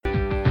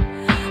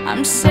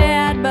I'm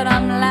sad, but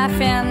I'm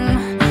laughing.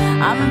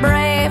 I'm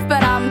brave,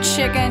 but I'm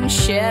chicken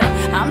shit.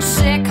 I'm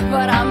sick,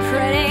 but I'm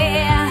pretty.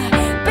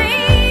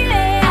 Baby,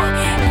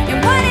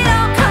 and what it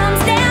all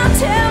comes down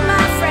to,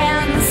 my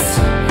friends,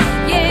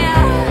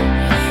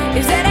 yeah,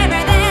 is that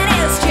everything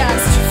is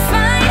just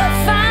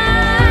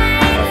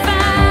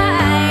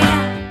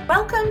fine.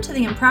 Welcome to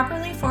the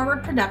Improperly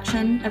Forward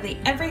production of the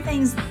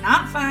Everything's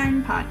Not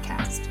Fine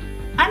podcast.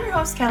 I'm your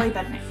host, Kelly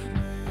Bednick.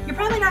 You're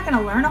probably not going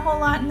to learn a whole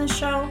lot in this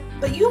show,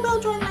 but you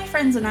will join my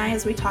friends and I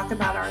as we talk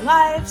about our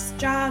lives,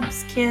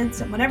 jobs, kids,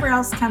 and whatever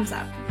else comes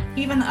up,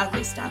 even the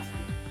ugly stuff.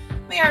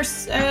 We are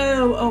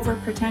so over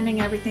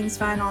pretending everything's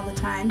fine all the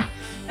time,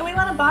 and we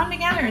want to bond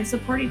together and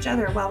support each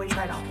other while we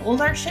try to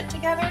hold our shit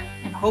together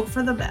and hope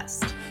for the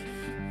best.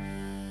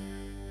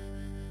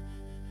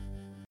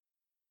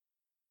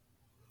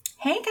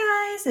 Hey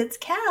guys, it's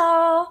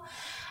Cal.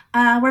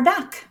 We're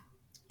back,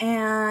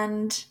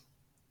 and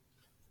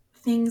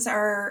things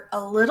are a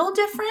little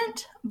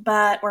different,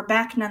 but we're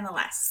back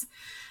nonetheless.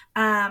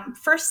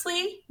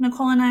 Firstly,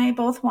 Nicole and I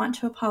both want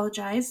to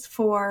apologize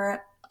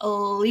for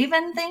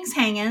leaving things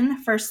hanging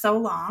for so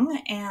long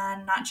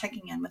and not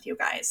checking in with you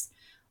guys.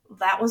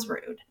 That was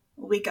rude.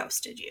 We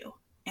ghosted you,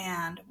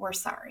 and we're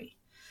sorry.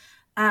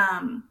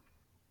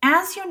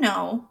 As you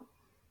know,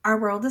 our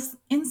world is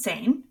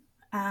insane.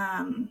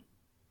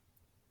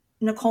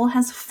 Nicole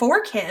has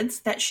 4 kids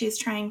that she's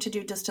trying to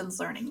do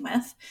distance learning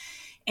with,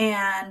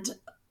 and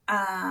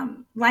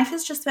life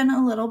has just been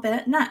a little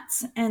bit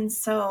nuts. And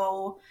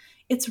so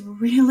it's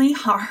really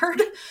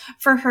hard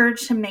for her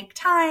to make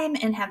time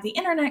and have the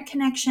internet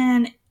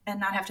connection and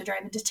not have to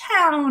drive into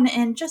town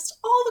and just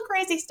all the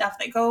crazy stuff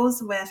that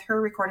goes with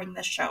her recording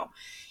this show.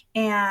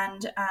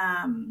 And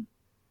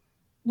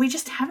we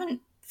just haven't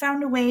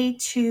found a way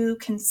to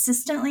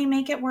consistently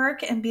make it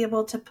work and be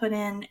able to put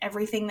in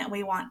everything that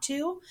we want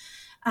to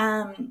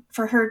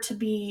for her to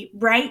be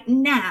right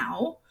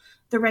now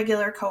the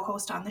regular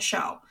co-host on the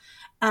show.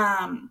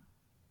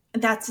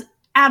 That's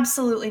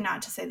absolutely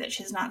not to say that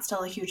she's not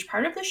still a huge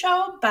part of the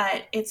show,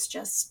 but it's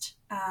just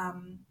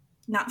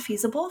not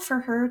feasible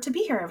for her to be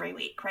here every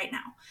week right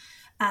now.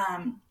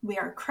 We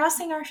are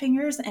crossing our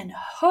fingers and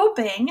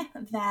hoping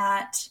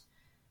that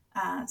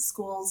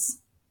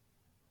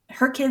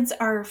her kids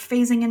are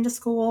phasing into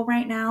school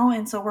right now,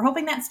 and so we're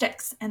hoping that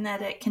sticks and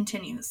that it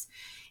continues.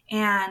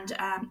 And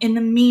in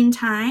the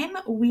meantime,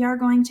 we are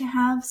going to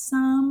have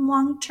some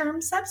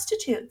long-term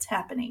substitutes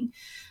happening.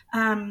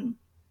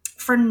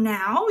 For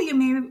now, you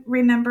may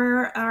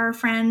remember our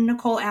friend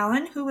Nicole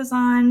Allen, who was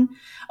on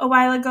a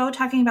while ago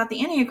talking about the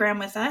Enneagram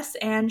with us,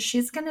 and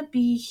she's going to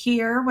be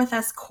here with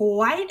us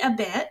quite a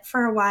bit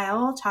for a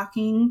while,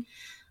 talking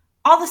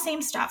all the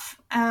same stuff.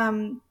 We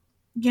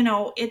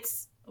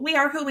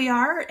are who we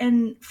are,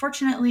 and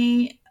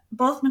fortunately,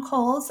 both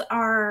Nicoles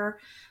are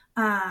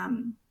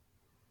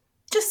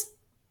just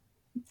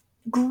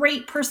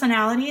great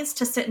personalities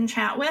to sit and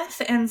chat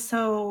with. And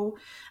so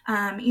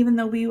even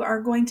though we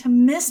are going to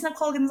miss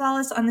Nicole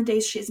Gonzalez on the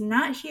days she's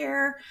not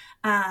here,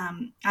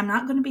 I'm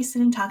not going to be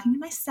sitting talking to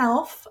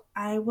myself.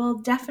 I will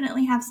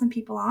definitely have some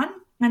people on.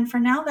 And for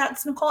now,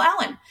 that's Nicole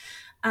Allen.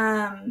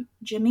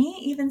 Jimmy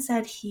even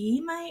said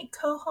he might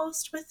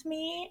co-host with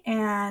me.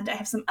 And I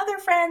have some other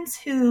friends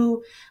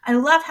who I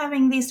love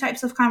having these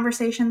types of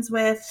conversations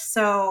with.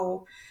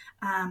 So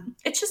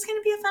it's just going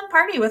to be a fun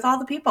party with all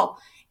the people.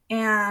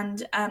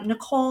 And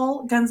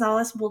Nicole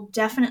Gonzalez will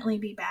definitely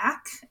be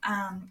back.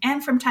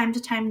 And from time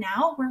to time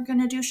now, we're going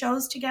to do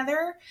shows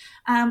together.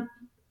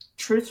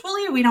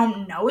 Truthfully, we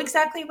don't know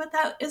exactly what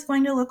that is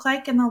going to look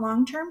like in the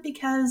long term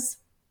because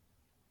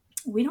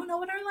we don't know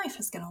what our life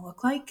is going to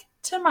look like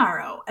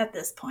tomorrow at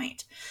this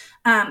point.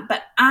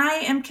 But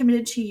I am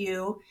committed to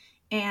you,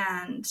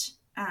 and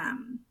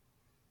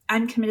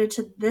I'm committed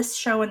to this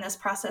show and this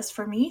process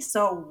for me.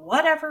 So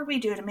whatever we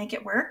do to make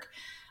it work,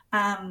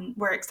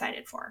 we're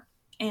excited for.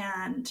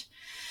 And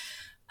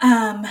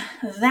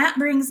that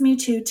brings me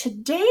to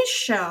today's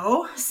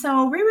show.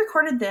 So we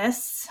recorded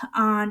this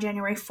on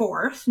January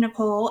 4th,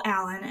 Nicole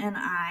Allen and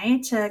I,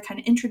 to kind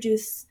of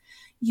introduce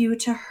you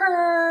to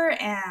her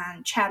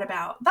and chat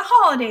about the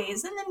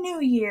holidays and the new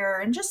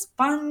year and just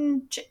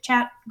fun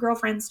chit-chat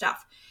girlfriend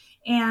stuff.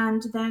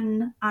 And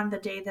then on the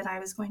day that I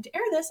was going to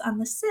air this, on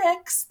the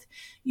 6th,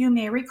 you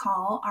may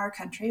recall our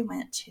country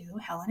went to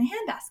hell in a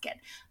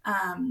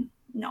handbasket.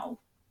 No.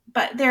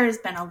 But there has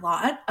been a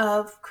lot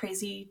of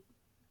craziness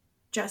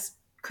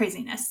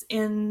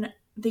in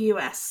the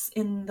U.S.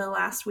 in the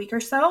last week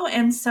or so.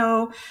 And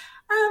so we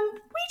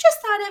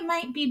just thought it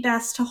might be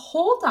best to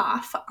hold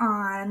off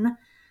on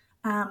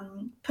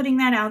putting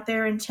that out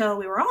there until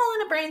we were all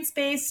in a brain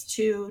space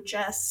to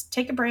just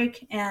take a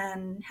break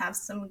and have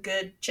some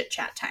good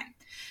chit-chat time.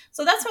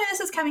 So that's why this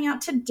is coming out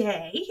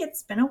today.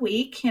 It's been a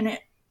week, and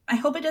I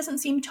hope it doesn't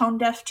seem tone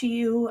deaf to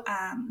you.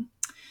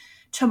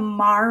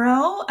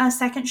 Tomorrow, a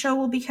second show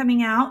will be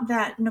coming out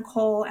that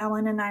Nicole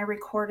Allen and I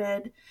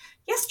recorded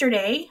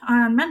yesterday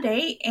on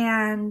Monday,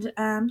 and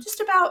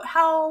just about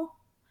how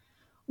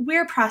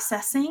we're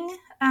processing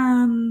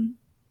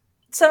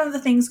some of the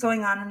things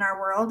going on in our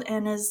world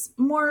and is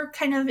more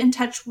kind of in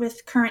touch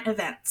with current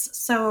events.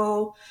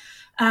 So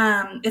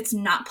it's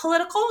not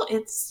political.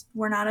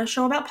 We're not a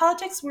show about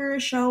politics. We're a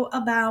show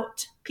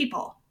about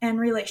people and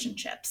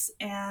relationships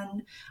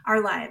and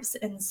our lives.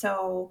 And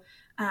so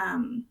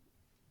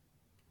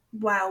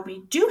while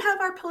we do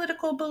have our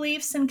political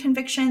beliefs and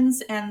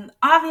convictions, and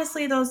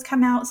obviously those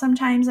come out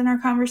sometimes in our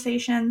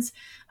conversations,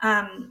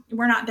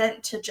 we're not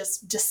meant to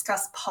just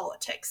discuss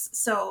politics.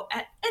 So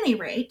at any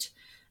rate,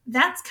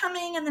 that's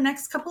coming in the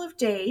next couple of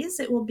days.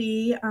 It will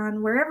be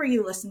on wherever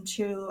you listen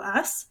to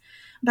us.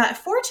 But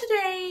for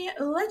today,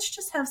 let's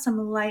just have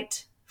some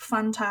light,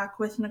 fun talk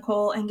with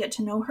Nicole and get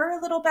to know her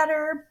a little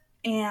better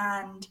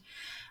and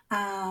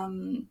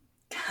kind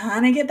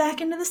of get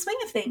back into the swing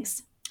of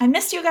things. I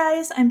missed you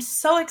guys. I'm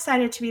so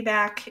excited to be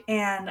back,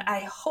 and I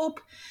hope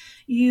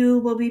you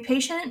will be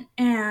patient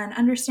and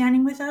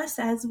understanding with us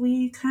as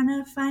we kind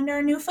of find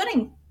our new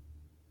footing.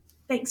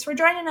 Thanks for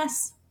joining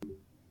us.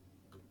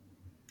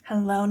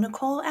 Hello,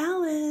 Nicole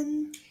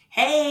Allen.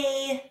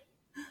 Hey.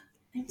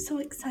 I'm so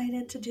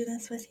excited to do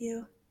this with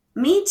you.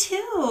 Me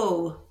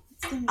too.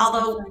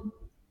 Although,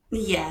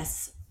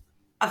 yes,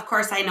 of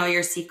course I know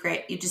your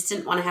secret. You just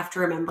didn't want to have to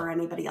remember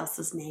anybody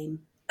else's name.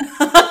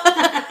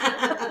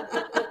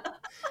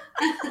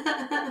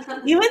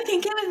 You would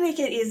think it would make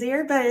it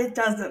easier, but it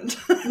doesn't.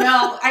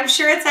 No, I'm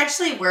sure it's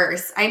actually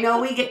worse. I know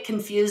we get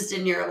confused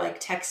in your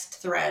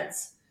text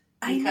threads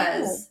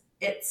because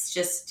it's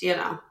just,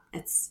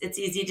 it's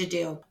easy to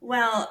do.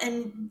 Well,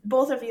 and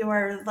both of you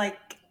are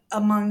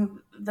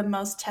among the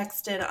most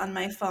texted on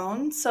my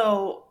phone.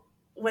 So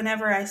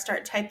whenever I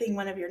start typing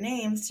one of your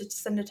names to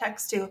send a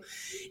text to,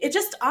 it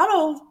just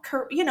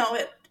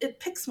it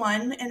picks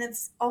one and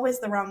it's always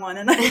the wrong one.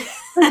 And I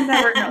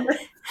never know.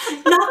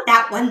 Not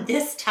that one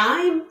this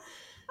time.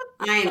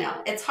 I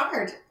know. It's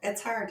hard.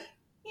 It's hard.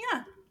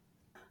 Yeah.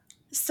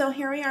 So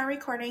here we are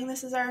recording.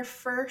 This is our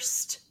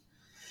first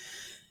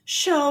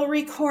show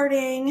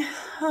recording.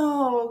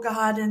 Oh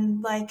God.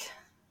 In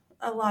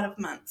a lot of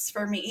months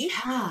for me.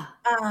 Yeah.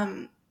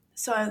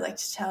 So I'd like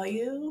to tell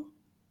you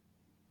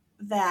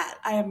that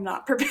I am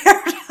not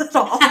prepared at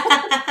all.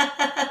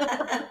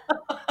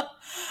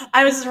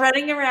 I was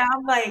running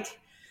around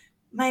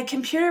my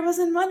computer was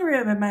in one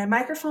room and my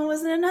microphone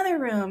was in another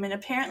room, and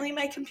apparently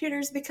my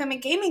computer's become a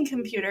gaming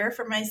computer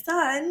for my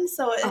son,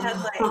 so it had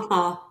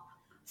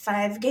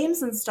 5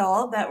 games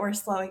installed that were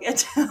slowing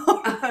it down.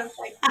 I was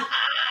like,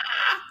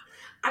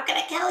 I'm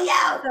gonna kill you.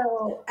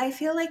 So I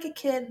feel like a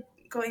kid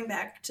going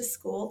back to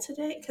school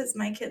today, because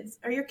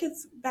are your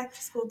kids back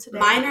to school today?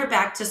 Mine are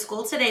back to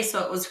school today,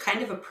 so it was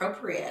kind of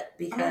appropriate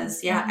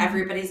because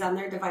everybody's on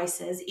their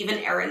devices. Even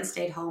Erin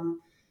stayed home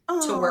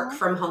to work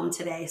from home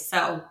today,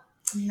 so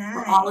nice.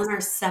 We're all in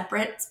our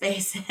separate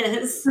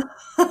spaces.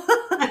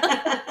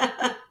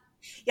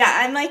 Yeah,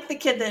 I'm like the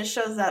kid that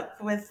shows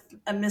up with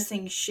a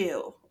missing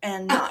shoe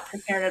and not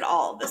prepared at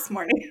all this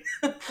morning.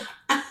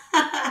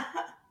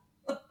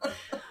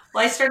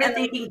 Well, I started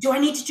thinking, do I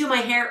need to do my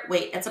hair?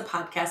 Wait, it's a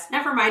podcast.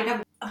 Never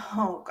mind.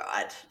 Oh,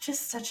 God.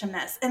 Just such a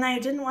mess. And I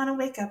didn't want to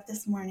wake up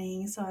this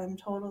morning, so I'm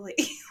totally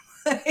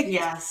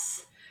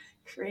yes,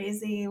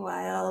 crazy,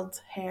 wild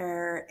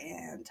hair.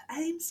 And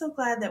I'm so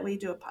glad that we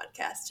do a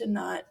podcast and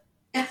not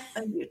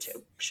a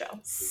YouTube show.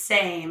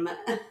 Same.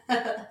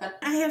 I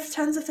have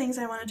tons of things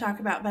I want to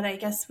talk about, but I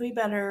guess we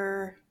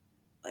better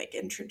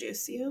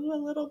introduce you a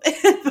little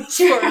bit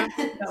before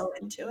we go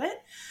into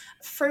it.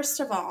 First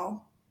of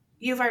all,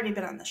 you've already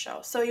been on the show,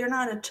 so you're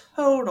not a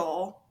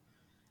total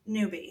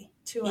newbie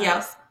to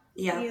us.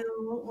 Yeah.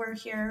 You were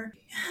here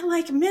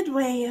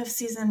midway of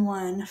season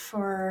 1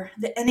 for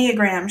the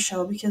Enneagram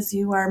show because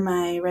you are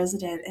my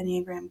resident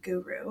Enneagram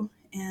guru,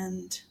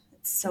 and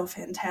it's so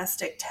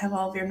fantastic to have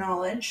all of your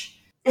knowledge.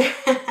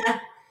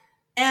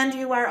 And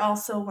you are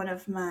also one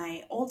of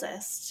my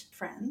oldest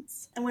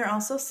friends, and we're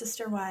also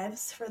sister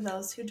wives for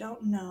those who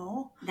don't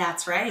know.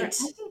 That's right.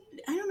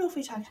 I don't know if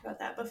we talked about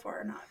that before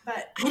or not,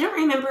 but I don't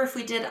remember if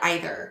we did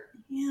either.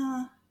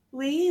 Yeah,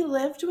 we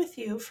lived with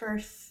you for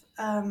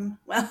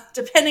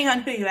depending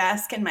on who you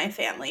ask in my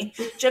family.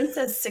 Jim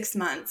says 6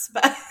 months,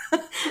 but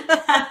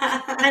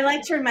I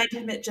like to remind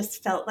him it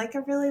just felt like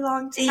a really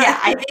long time. Yeah,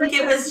 I think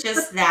it was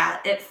just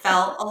that. It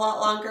felt a lot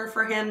longer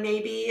for him,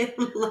 maybe.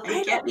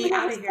 Get me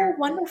out of here. So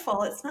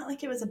wonderful. It's not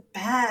like it was a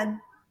bad.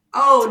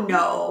 Oh,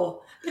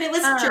 no. But it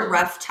was such a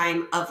rough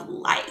time of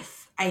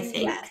life, I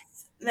think. Yes.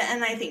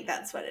 And I think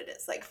that's what it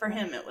is. For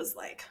him, it was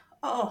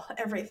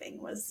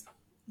everything was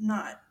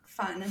not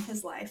fun in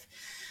his life.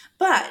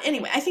 But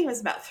anyway, I think it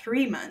was about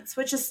 3 months,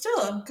 which is still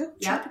a good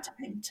chunk of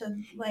time to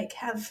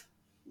have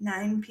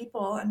 9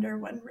 people under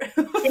one roof.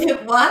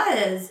 It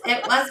was,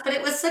 but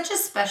it was such a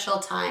special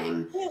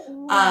time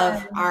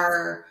of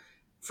our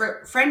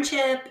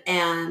friendship,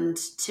 and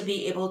to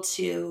be able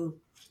to,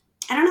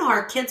 I don't know,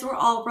 our kids were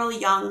all really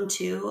young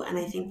too. And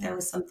I think there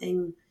was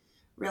something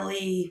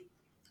really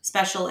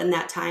special in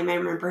that time. I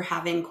remember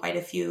having quite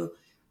a few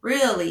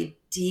really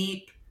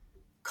deep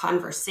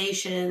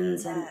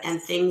conversations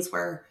and things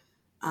where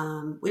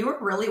we were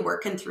really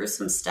working through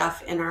some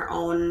stuff in our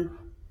own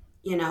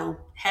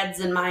heads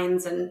and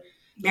minds and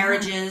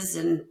marriages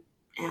and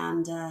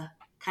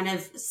kind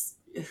of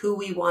who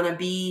we want to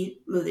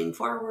be moving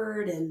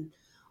forward and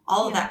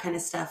all of that kind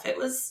of stuff. It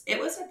was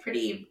a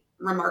pretty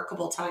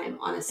remarkable time,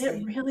 honestly.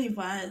 It really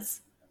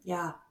was.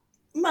 Yeah.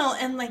 Well,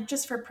 and like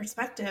just for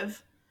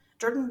perspective,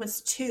 Jordan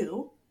was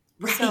 2.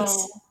 Right. So,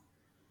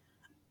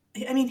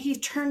 I mean, he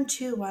turned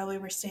 2 while we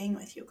were staying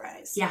with you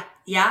guys.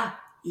 Yeah.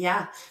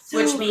 So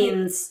which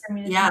means,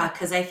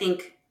 because I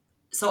think,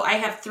 so I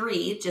have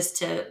 3 just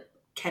to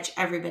catch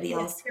everybody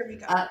else. Here we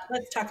go.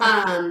 Let's talk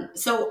about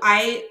So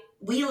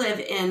we live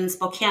in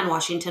Spokane,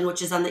 Washington,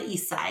 which is on the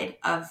east side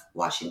of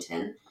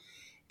Washington.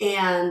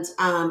 And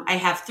I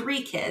have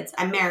 3 kids.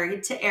 I'm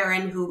married to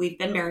Aaron, who we've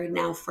been married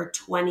now for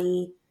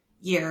 20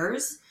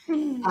 years,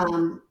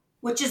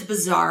 which is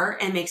bizarre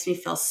and makes me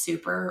feel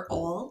super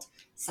old.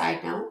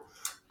 Side note.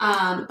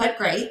 But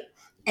great.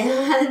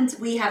 And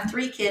we have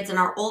 3 kids, and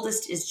our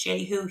oldest is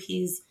Jehu.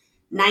 He's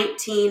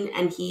 19,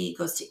 and he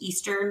goes to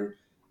Eastern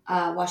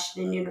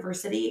Washington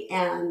University.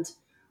 And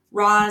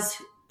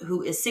Roz,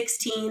 who is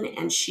 16,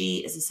 and she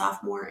is a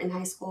sophomore in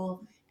high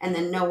school. And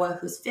then Noah,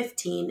 who's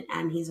 15,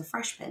 and he's a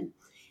freshman.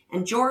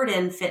 And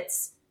Jordan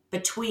fits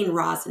between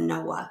Roz and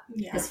Noah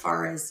as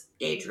far as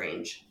age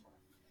range.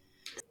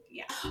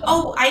 Yeah.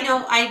 Oh, I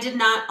know. I did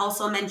not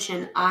also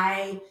mention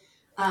I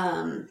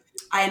am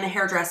a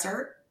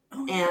hairdresser.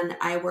 And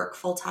I work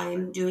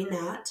full-time doing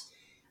that.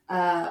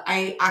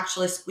 I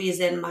actually squeeze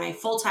in my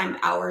full-time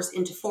hours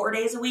into 4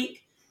 days a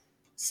week.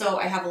 So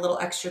I have a little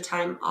extra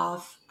time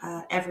off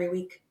every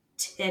week,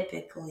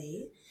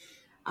 typically,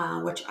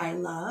 which I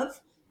love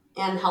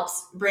and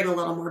helps bring a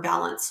little more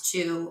balance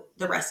to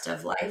the rest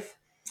of life.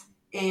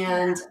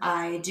 And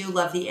I do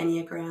love the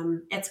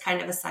Enneagram. It's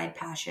kind of a side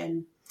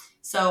passion.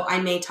 So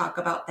I may talk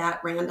about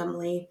that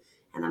randomly,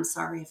 and I'm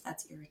sorry if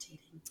that's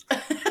irritating.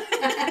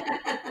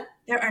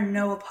 There are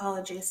no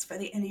apologies for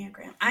the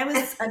Enneagram. I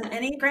was an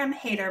Enneagram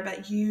hater,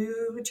 but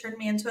you turned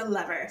me into a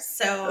lover.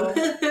 So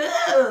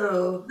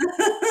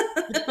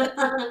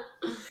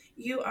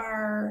you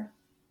are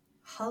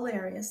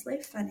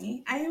hilariously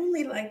funny. I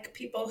only like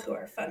people who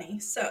are funny.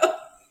 So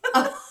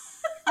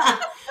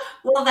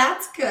well,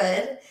 that's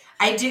good.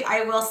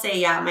 I will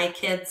say, my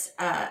kids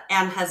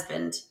and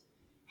husband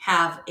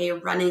have a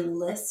running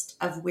list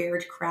of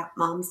weird crap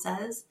mom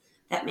says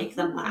that make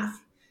them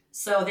laugh.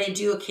 So they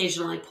do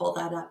occasionally pull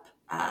that up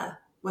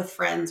with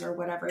friends or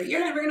whatever. You're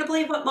never going to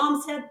believe what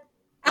mom said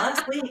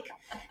last week,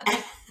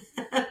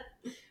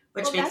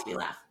 which makes me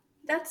laugh.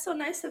 That's so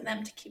nice of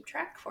them to keep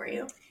track for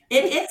you.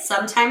 It is.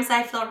 Sometimes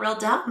I feel real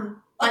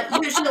dumb, but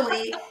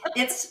usually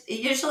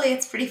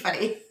it's pretty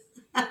funny.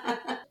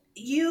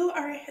 You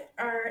are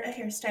a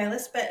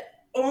hairstylist, but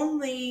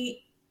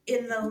only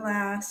in the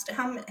last,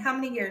 how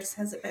many years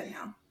has it been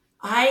now?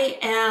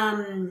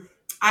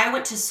 I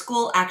went to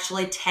school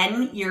actually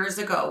 10 years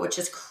ago, which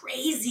is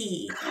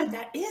crazy. God,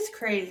 that is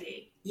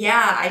crazy.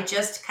 Yeah, I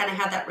just kind of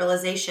had that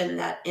realization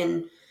that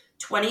in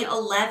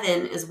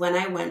 2011 is when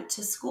I went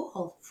to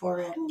school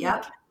for it.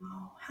 Yep.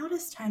 Wow. How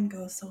does time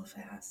go so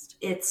fast?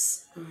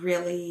 It's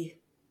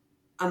really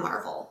a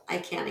marvel. I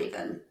can't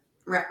even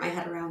wrap my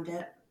head around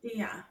it.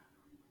 Yeah.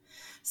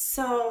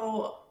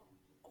 So,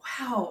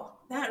 wow,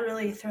 that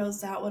really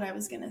throws out what I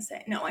was going to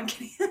say. No, I'm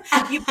kidding.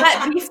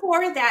 But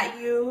before that,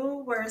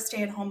 you were a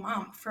stay-at-home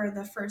mom for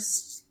the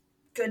first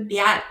good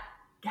half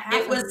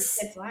of your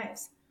kids'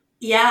 lives.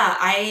 Yeah,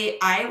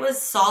 I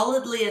was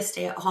solidly a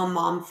stay-at-home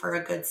mom for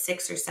a good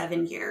 6 or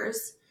 7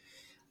 years.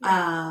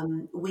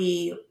 When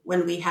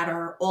we had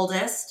our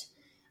oldest,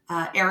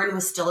 Aaron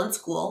was still in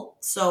school,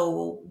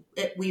 so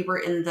we were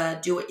in the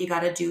do what you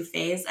got to do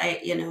phase.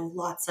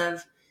 Lots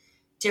of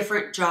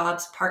different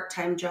jobs,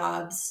 part-time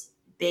jobs,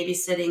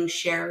 babysitting,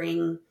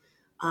 sharing,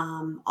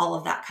 all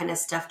of that kind of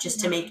stuff just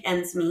to make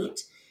ends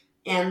meet.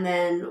 And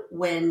then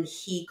when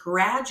he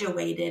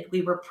graduated,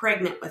 we were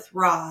pregnant with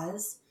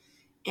Roz.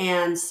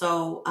 And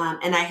so,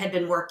 and I had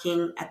been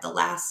working at the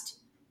last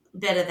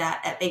bit of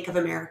that at Bank of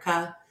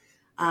America.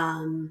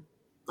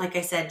 Like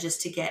I said,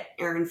 just to get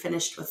Aaron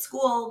finished with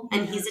school.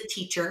 And he's a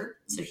teacher.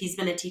 So he's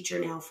been a teacher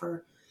now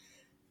for,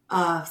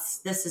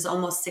 this is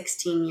almost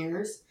 16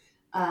 years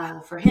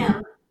for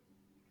him.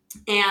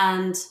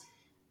 And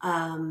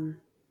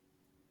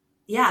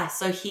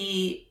so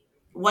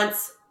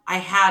once I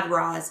had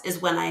Roz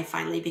is when I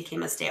finally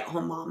became a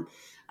stay-at-home mom.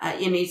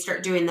 You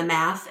start doing the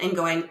math and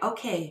going,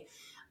 okay,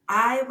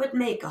 I would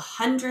make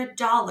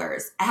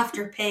 $100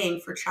 after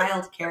paying for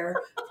childcare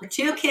for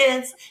 2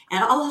 kids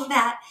and all of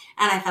that.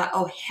 And I thought,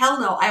 oh, hell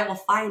no, I will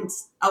find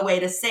a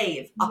way to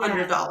save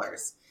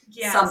 $100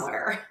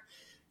 somewhere.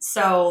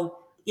 So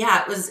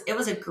it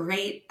was a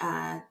great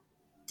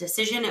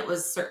decision. It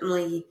was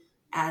certainly,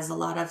 as a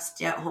lot of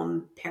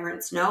stay-at-home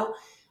parents know,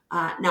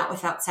 not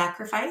without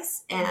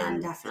sacrifice,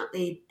 and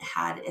definitely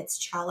had its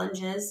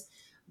challenges.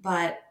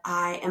 But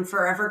I am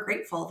forever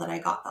grateful that I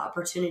got the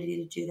opportunity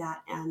to do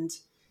that. And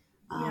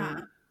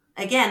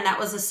again, that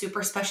was a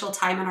super special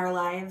time in our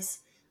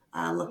lives,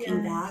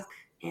 looking back.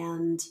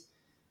 And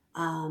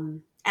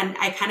and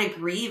I kind of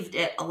grieved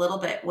it a little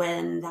bit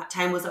when that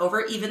time was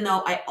over, even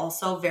though I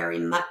also very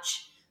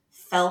much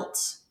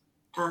felt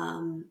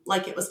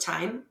like it was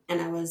time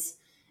and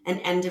an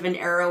end of an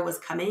era was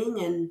coming,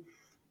 and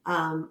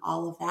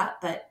all of that.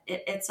 But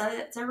it's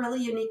a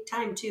really unique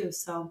time too.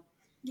 So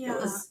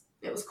Yeah.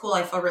 it was cool.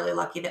 I feel really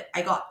lucky that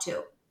I got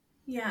to.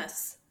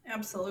 Yes,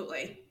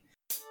 absolutely.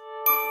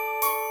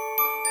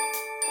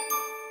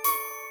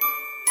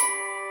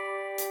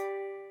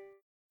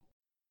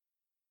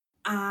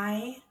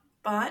 I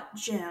bought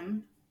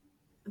Jim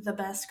the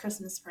best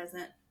Christmas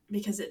present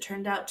because it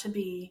turned out to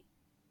be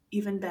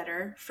even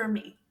better for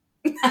me.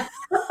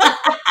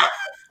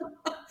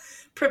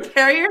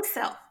 Prepare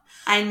yourself.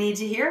 I need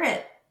to hear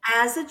it.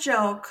 As a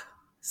joke,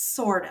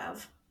 sort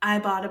of, I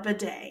bought a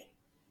bidet.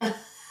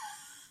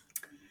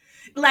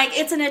 Like,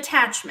 it's an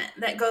attachment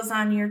that goes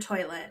on your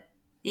toilet.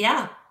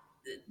 Yeah.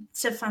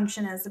 To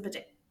function as a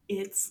bidet.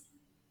 It's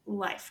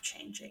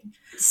life-changing.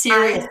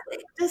 Seriously. I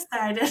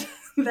decided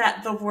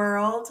that the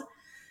world,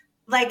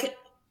 like,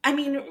 I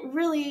mean,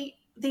 really,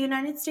 the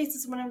United States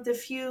is one of the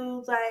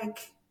few,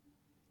 like,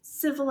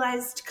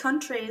 civilized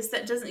countries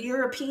that doesn't,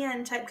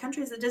 European type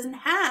countries that doesn't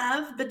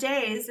have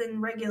bidets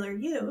in regular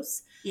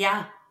use.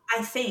 Yeah.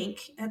 I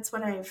think that's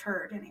what I've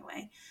heard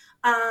anyway.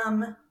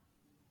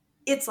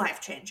 It's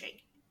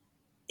life-changing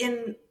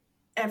in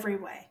every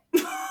way.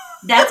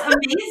 That's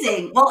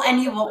amazing. Well,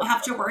 and you won't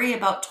have to worry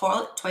about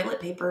toilet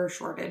paper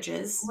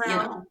shortages.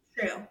 Well,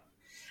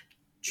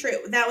 true.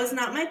 That was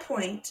not my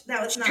point.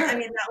 That was not, I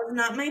mean, that was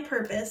not my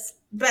purpose,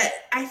 but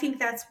I think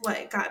that's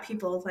what got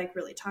people like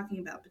really talking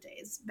about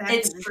bidets back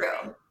it's in the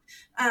true.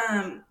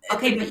 day.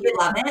 Okay, but you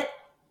love it?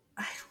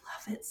 I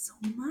love it so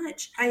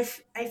much. I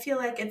feel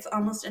like it's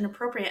almost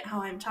inappropriate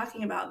how I'm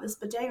talking about this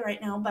bidet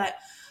right now, but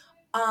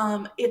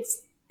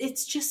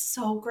it's just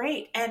so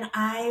great. And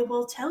I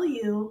will tell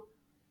you,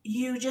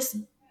 you just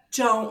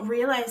don't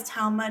realize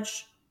how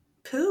much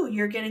poo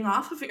you're getting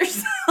off of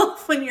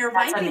yourself when you're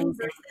wiping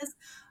versus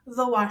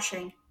the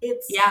washing.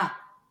 It's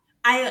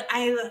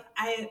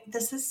I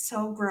this is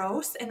so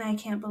gross and I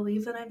can't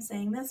believe that I'm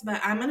saying this, but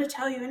I'm going to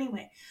tell you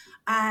anyway.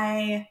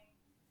 I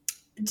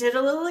did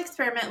a little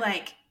experiment,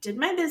 like did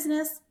my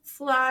business,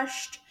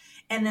 flushed,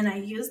 and then I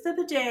used the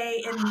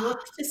bidet and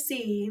looked to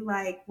see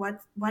like what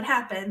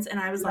happens, and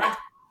I was like,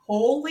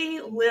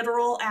 holy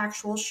literal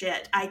actual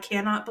shit. I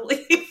cannot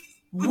believe.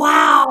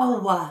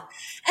 Wow.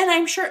 And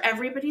I'm sure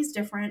everybody's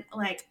different.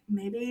 Like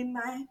maybe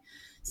my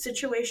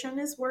situation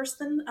is worse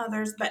than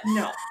others, but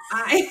no,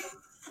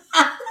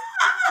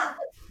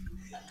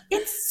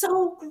 it's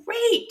so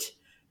great.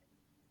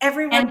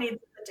 Everyone needs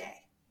a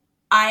bidet.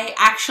 I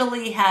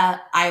actually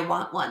I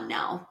want one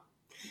now.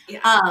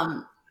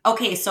 Yeah.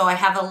 Okay, so I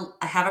have a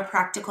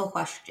practical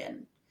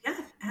question.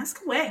 Yeah, ask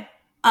away.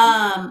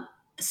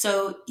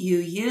 So you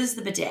use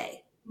the bidet.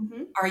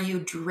 Mm-hmm. Are you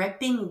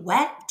dripping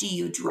wet? Do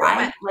you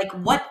dry? Like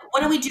what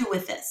do we do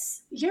with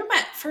this? You're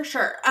wet for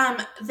sure.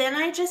 Then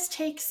I just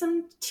take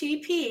some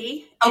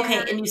TP. Okay,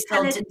 and you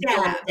still did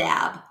a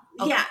dab.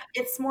 Okay. Yeah,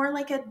 it's more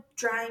like a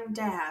drying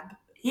dab.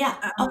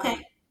 Yeah.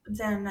 Okay.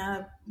 Than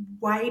a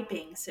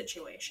wiping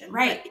situation.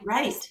 Right.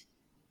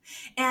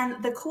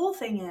 And the cool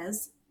thing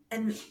is,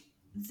 and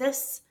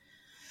this,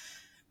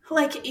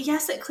 like,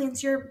 yes, it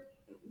cleans your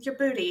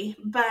booty,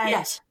 but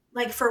yes.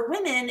 Like for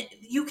women,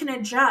 you can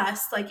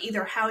adjust like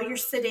either how you're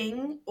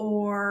sitting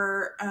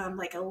or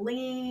like a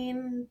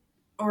lean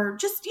or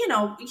just, you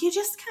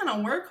just kind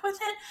of work with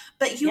it.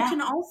 But you can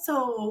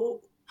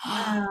also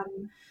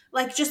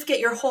like just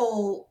get your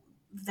whole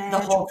veg, the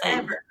whole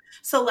thing.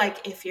 So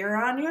like if you're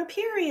on your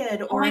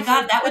period, oh my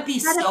God, that would be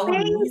so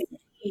amazing.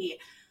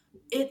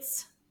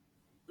 It's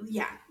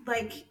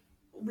like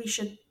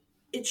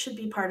it should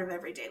be part of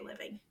everyday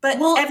living. But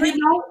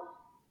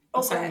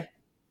sorry.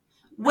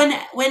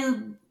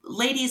 When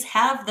ladies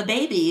have the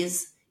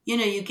babies,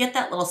 you get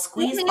that little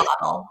squeeze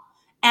bottle.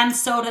 And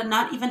so to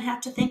not even have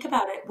to think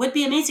about it would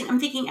be amazing. I'm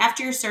thinking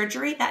after your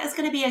surgery, that is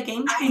going to be a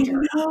game changer.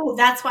 I know.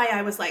 That's why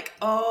I was like,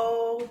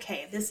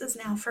 okay, this is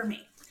now for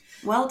me.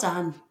 Well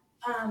done.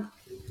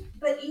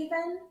 But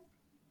even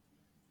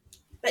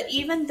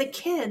the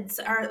kids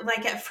are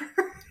like at first.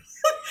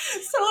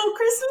 So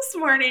Christmas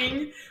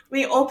morning,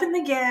 we opened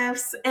the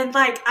gifts and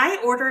like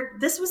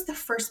this was the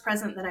first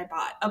present that I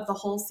bought of the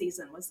whole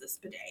season was this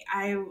bidet.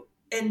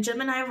 And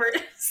Jim and I were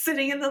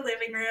sitting in the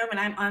living room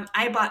and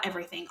I bought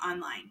everything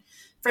online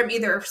from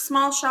either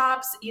small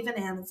shops, even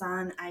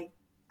Amazon.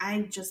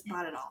 I just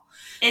bought it all.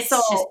 It's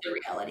just the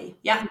reality.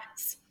 Yeah.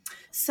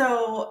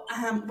 So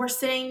we're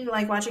sitting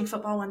like watching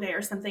football one day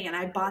or something, and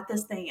I bought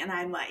this thing, and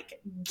I'm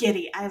like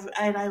giddy.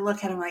 I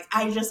look at him like,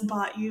 I just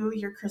bought you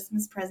your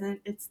Christmas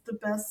present. It's the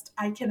best.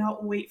 I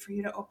cannot wait for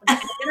you to open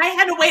it. And I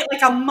had to wait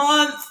like a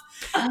month.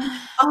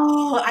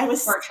 I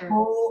was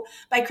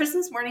by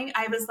Christmas morning,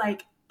 I was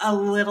like a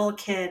little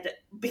kid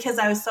because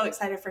I was so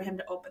excited for him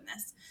to open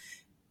this.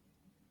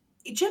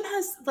 Jim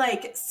has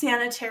like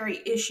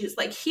sanitary issues.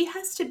 Like he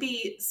has to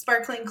be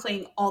sparkling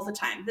clean all the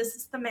time. This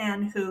is the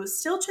man who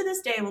still to this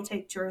day will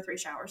take 2 or 3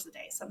 showers a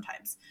day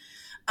sometimes.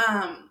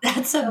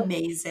 That's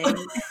amazing.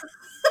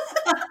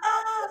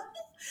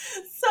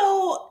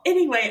 So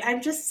anyway,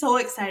 I'm just so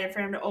excited for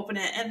him to open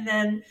it. And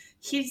then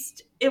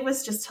it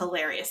was just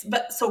hilarious.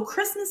 But so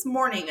Christmas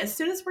morning, as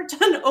soon as we're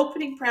done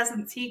opening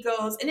presents, he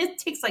goes, and it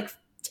takes like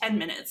 10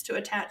 minutes to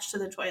attach to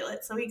the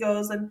toilet. So he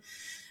goes, and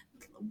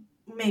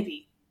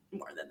maybe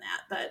more than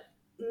that, but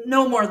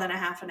no more than a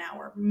half an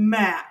hour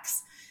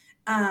max.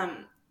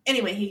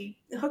 Anyway, he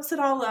hooks it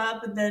all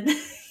up, and then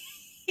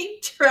he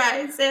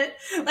tries it.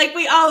 Like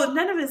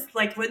none of us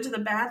like went to the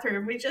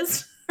bathroom. We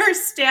just are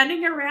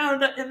standing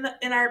around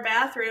in our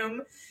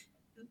bathroom,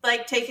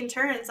 like taking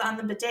turns on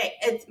the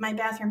bidet. My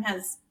bathroom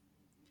has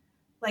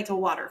like a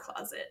water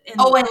closet.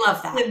 I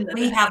love that.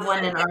 We have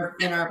one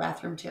in our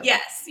bathroom too.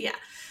 Yes, yeah.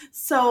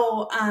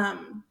 So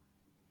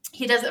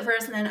he does it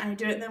first, and then I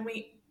do it, and then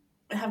we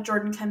have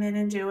Jordan come in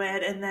and do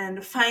it, and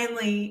then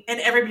finally, and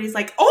everybody's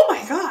like, "Oh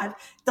my God,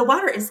 the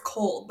water is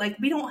cold." Like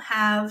we don't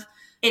have.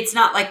 It's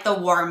not like the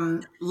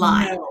warm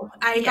line. No,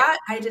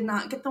 I did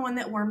not get the one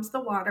that warms the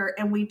water,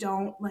 and we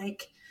don't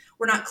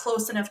we're not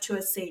close enough to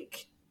a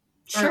sink.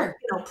 Sure.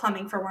 Or,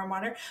 plumbing for warm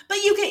water,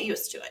 but you get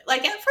used to it.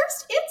 Like at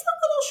first it's a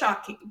little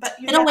shocking, but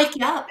it'll wake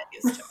you up. Get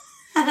used to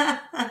it.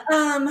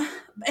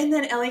 And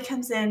then Ellie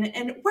comes in,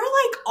 and we're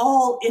like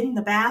all in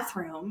the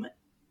bathroom.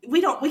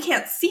 We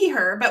can't see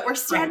her, but we're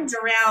standing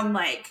around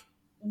like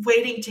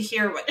waiting to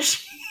hear what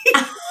she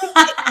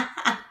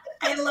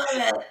I love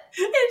it.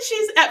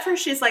 And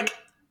she's like,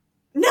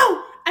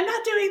 "No, I'm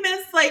not doing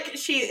this." Like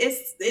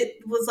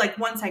it was like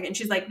 1 second.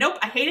 She's like, "Nope,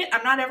 I hate it.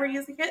 I'm not ever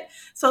using it."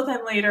 So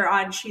then later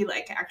on, she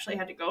like actually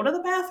had to go to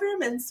the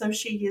bathroom, and so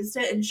she used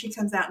it, and she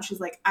comes out and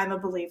she's like, "I'm a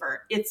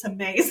believer. It's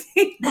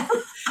amazing."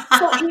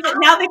 So even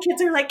now the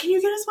kids are like, "Can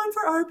you get us one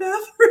for our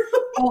bathroom?"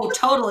 Oh,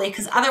 totally.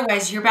 Because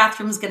otherwise your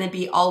bathroom's going to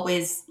be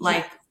always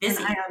like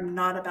busy. And I am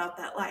not about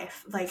that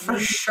life. Like for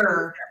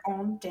sure. Their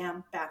own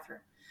damn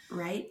bathroom.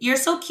 Right. You're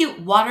so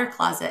cute. Water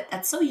closet.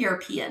 That's so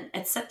European.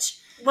 It's such.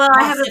 Well,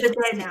 I have a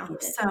bidet now,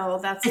 so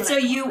that's. And so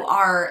you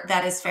are.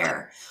 That is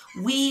fair.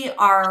 We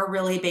are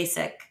really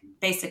basic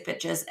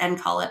bitches and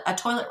call it a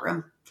toilet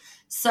room.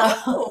 So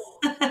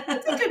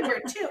that's a good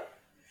word too.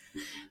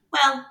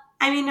 Well,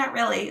 I mean, not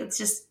really. It's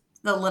just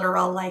the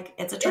literal, like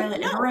it's a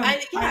toilet in a room.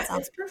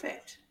 It's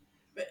perfect.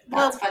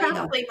 Well,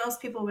 probably most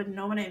people would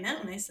know what I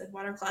meant when I said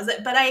water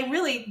closet, but I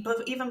really,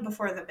 even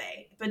before the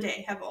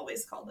bidet, have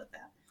always called it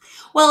that.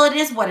 Well, it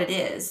is what it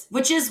is,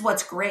 which is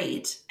what's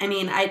great. I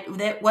mean,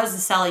 that was a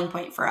selling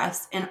point for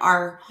us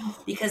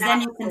because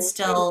then you can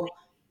still,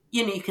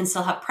 you can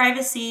still have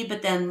privacy,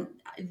 but then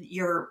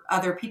your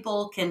other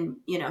people can,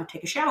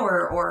 take a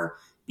shower or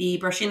be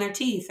brushing their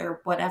teeth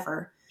or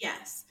whatever.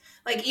 Yes.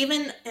 Like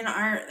even in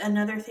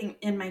another thing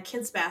in my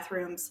kids'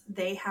 bathrooms,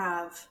 they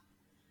have,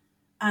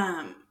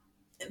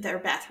 their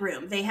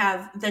bathroom. They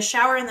have the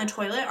shower and the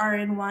toilet are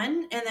in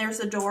one, and there's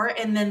a door,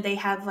 and then they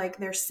have like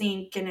their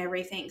sink and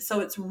everything. So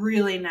it's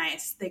really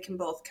nice. They can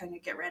both kind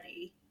of get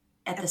ready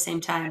at the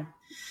same time.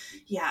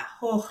 Yeah.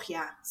 Oh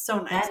yeah. So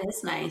nice. That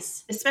is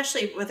nice.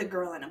 Especially with a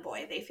girl and a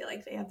boy. They feel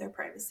like they have their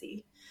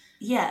privacy.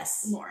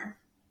 Yes. More.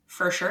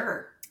 For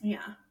sure.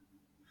 Yeah.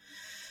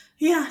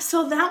 Yeah.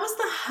 So that was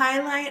the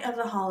highlight of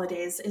the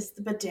holidays is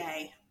the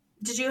bidet.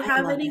 Did you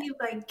have any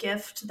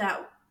gift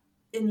that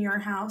in your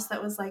house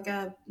that was like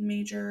a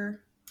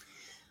major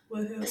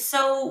woohoo?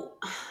 So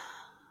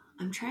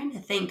I'm trying to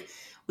think.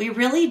 We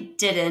really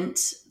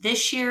didn't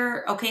this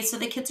year. Okay, so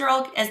the kids are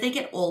all, as they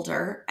get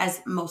older,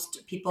 as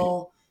most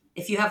people,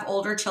 if you have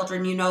older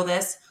children, you know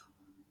this,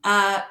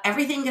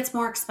 everything gets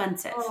more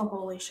expensive. Oh,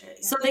 holy shit.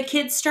 Yeah. So the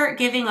kids start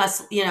giving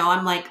us,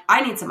 I'm like,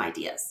 I need some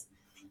ideas.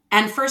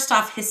 And first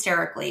off,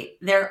 hysterically,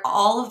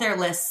 all of their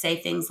lists say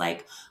things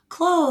like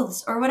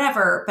clothes or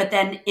whatever, but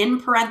then in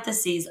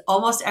parentheses,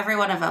 almost every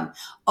one of them,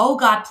 oh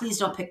God, please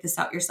don't pick this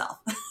out yourself.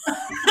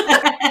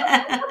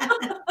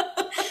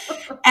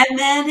 And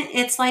then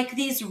it's like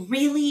these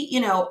really,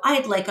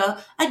 I'd like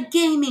a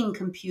gaming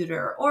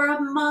computer or a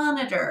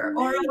monitor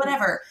or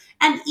whatever.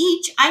 And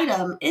each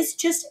item is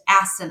just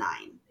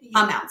asinine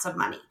amounts of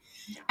money.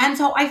 Yeah. And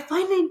so I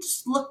finally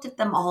just looked at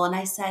them all and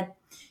I said,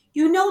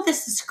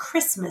 this is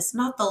Christmas,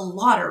 not the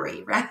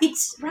lottery, right?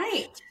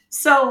 Right.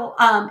 So,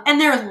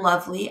 and they're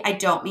lovely. I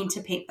don't mean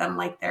to paint them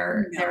like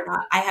they're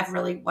not. I have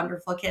really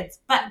wonderful kids,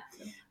 but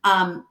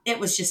it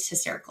was just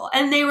hysterical.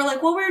 And they were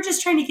like, well, we were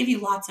just trying to give you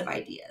lots of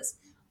ideas.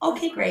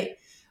 Okay, great.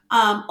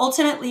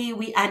 Ultimately,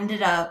 we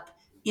ended up,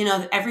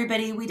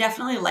 everybody, we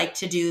definitely like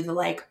to do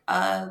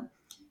the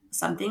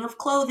something of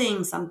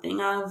clothing,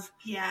 something of,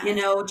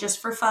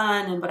 just for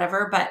fun and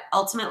whatever. But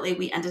ultimately,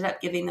 we ended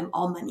up giving them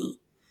all money.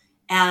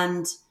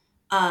 And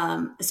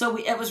so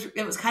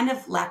it was kind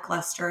of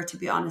lackluster, to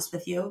be honest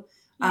with you.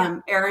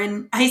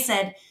 Erin, I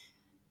said,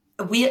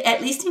 we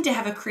at least need to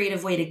have a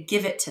creative way to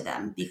give it to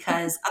them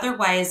because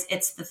otherwise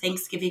it's the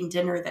Thanksgiving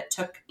dinner that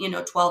took,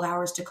 12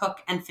 hours to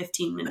cook and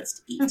 15 minutes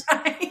to eat.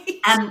 Right.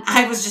 And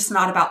I was just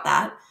not about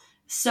that.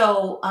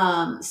 So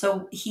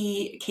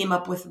he came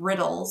up with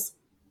riddles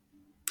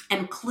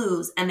and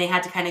clues, and they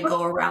had to kind of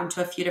go around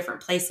to a few different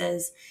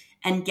places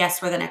and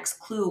guess where the next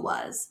clue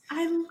was.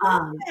 I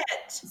love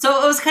it.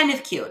 So it was kind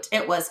of cute.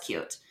 It was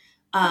cute.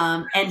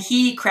 And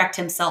he cracked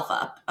himself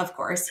up, of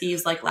course. He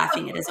was like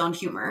laughing at his own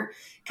humor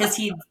because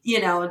he,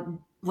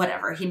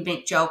 whatever, he'd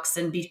make jokes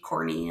and be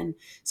corny. And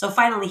so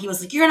finally he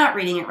was like, you're not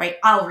reading it right.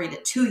 I'll read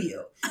it to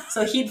you.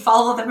 So he'd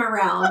follow them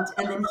around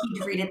and then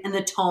he'd read it in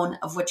the tone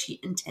of which he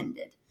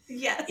intended.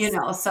 Yes.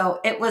 So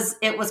it was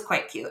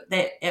quite cute.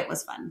 It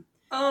was fun.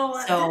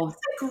 Oh, so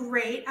that's a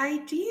great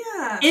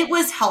idea. It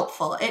was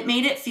helpful. It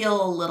made it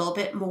feel a little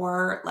bit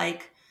more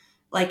like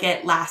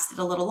it lasted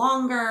a little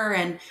longer.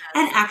 And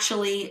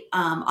actually,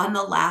 on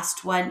the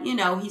last one,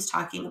 he's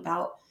talking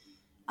about,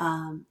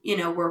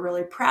 we're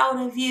really proud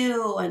of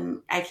you.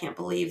 And I can't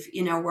believe,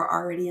 we're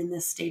already in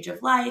this stage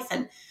of life.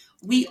 And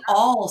we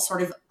all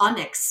sort of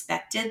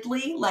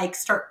unexpectedly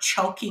start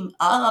choking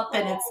up.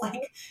 And it's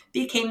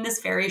became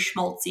this very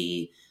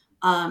schmaltzy,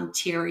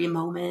 teary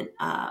moment,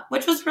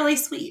 which was really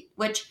sweet,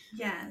 which,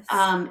 yes.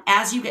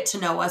 As you get to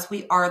know us,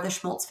 we are the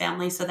Schmaltz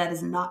family. So that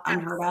is not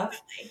unheard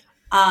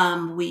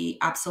of. We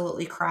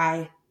absolutely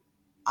cry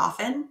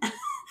often.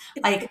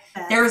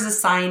 There was a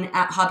sign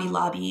at Hobby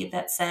Lobby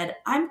that said,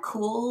 I'm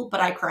cool, but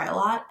I cry a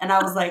lot. And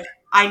I was like,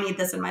 I need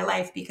this in my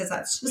life because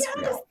that's just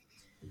real.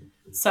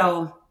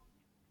 So,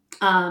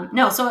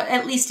 so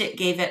at least it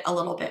gave it a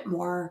little bit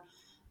more,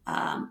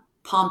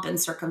 pomp and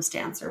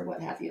circumstance or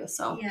what have you.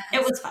 So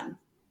It was fun.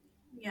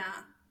 Yeah.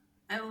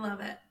 I love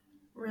it.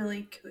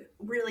 Really cool.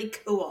 Really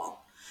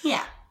cool.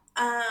 Yeah.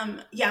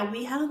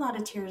 We had a lot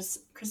of tears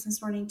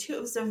Christmas morning too.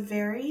 It was a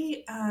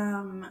very,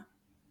 and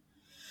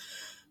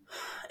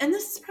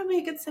this is probably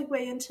a good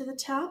segue into the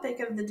topic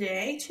of the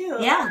day too.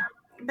 Yeah.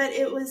 But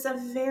it was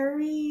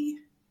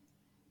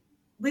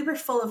we were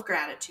full of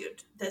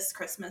gratitude this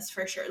Christmas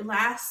for sure.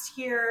 Last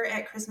year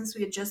at Christmas,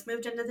 we had just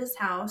moved into this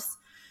house.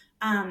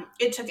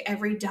 It took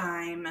every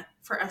dime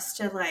for us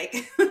to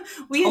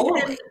we had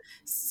been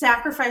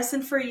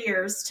sacrificing for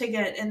years to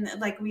get in,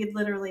 we had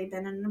literally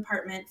been in an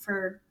apartment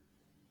for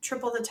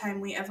triple the time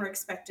we ever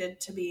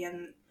expected to be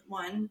in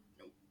one.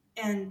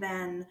 And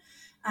then,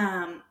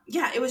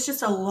 it was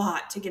just a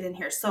lot to get in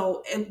here.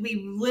 So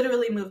we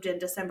literally moved in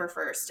December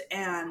 1st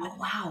and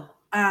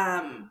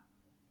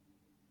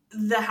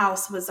the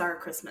house was our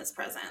Christmas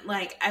present.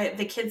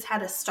 The kids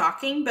had a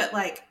stocking, but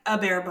a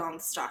bare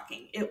bones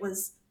stocking. It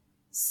was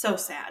so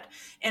sad.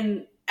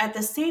 And at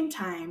the same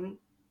time,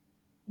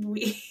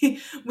 we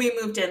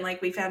moved in,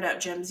 we found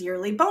out Jim's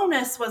yearly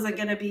bonus wasn't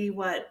going to be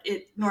what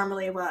it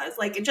normally was.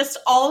 Just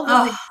all of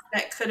the things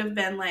that could have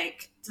been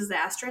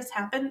disastrous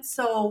happened.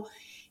 So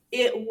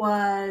it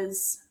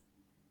was,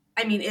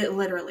 it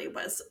literally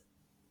was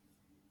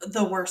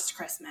the worst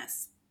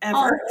Christmas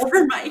ever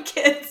for my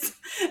kids.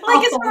 As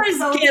far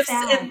as gifts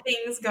and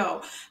things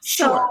go.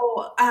 Sure.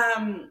 So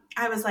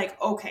I was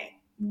like, okay,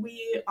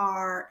 we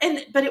are,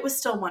 but it was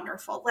still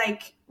wonderful.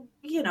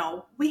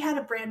 We had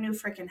a brand new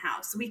freaking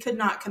house. We could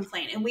not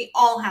complain. And we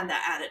all had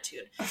that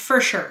attitude.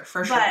 For sure.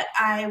 But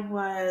I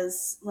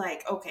was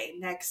like, okay,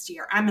 next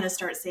year, I'm going to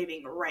start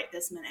saving right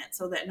this minute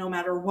so that no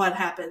matter what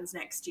happens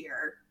next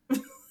year,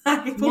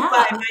 I will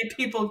buy my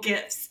people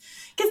gifts.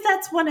 Because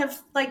that's one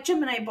of,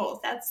 Jim and I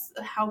both, that's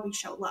how we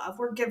show love.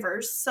 We're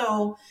givers.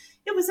 So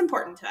it was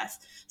important to us.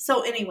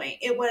 So anyway,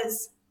 it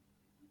was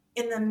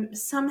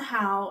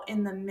somehow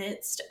in the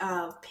midst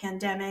of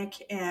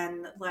pandemic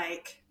and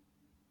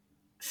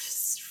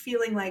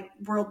feeling like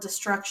world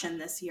destruction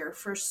this year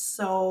for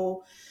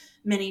so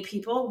many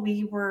people,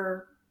 we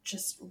were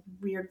just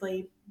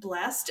weirdly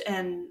blessed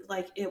and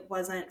it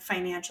wasn't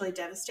financially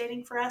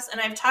devastating for us. And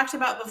I've talked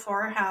about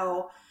before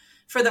how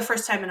for the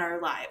first time in our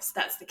lives,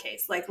 that's the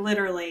case.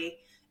 Literally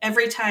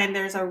every time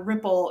there's a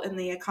ripple in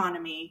the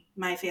economy,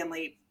 my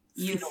family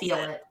feel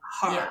it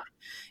hard. Yeah.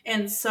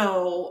 And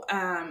so,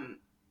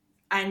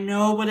 I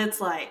know what it's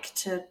like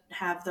to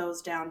have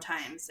those down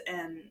times.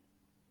 And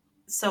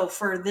so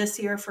for this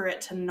year, for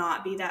it to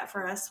not be that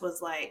for us was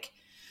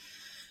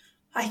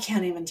I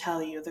can't even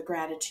tell you the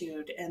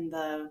gratitude and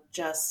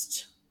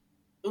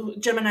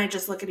Jim and I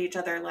just look at each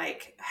other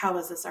how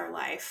is this our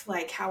life?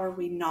 How are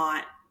we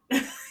not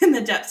in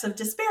the depths of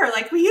despair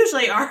like we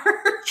usually are?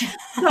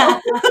 So,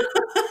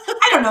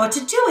 I don't know what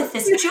to do with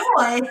this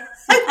joy.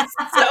 It's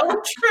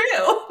so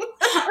true.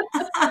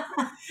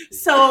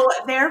 So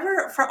there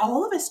were, for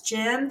all of us,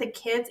 Jim, the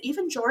kids,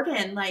 even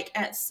Jordan,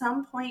 at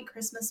some point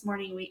Christmas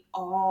morning, we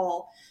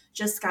all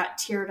just got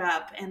teared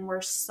up and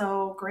we're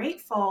so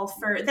grateful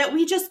for that.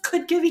 We just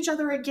could give each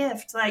other a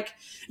gift.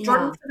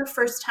 Jordan for the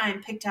first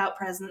time picked out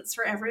presents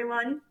for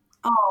everyone.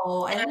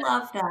 Oh, I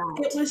love that.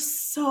 It was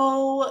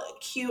so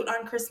cute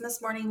on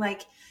Christmas morning.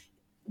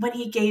 When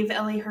he gave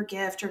Ellie her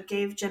gift or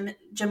gave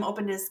Jim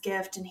opened his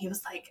gift and he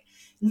was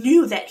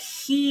knew that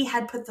he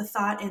had put the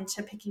thought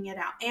into picking it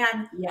out.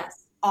 And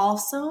yes,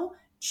 also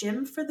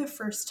Jim for the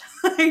first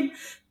time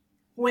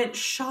went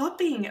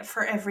shopping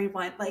for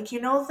everyone.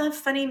 The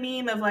funny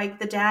meme of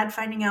the dad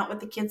finding out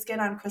what the kids get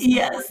on Christmas.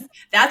 Yes. Morning?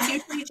 That's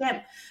usually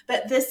Jim.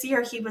 But this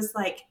year he was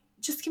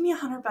just give me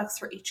 $100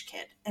 for each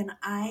kid. And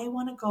I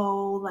want to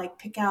go like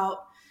pick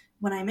out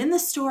when I'm in the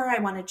store, I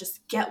want to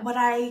just get what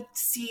I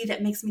see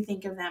that makes me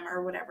think of them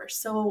or whatever.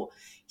 So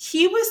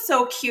he was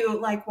so cute,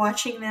 like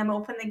watching them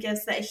open the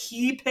gifts that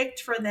he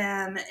picked for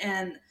them.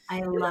 And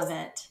I love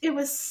it. It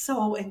was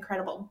so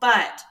incredible.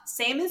 But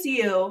same as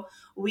you,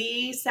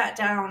 we sat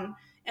down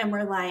and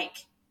we're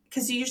like,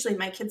 because usually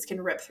my kids can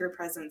rip through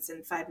presents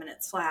in 5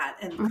 minutes flat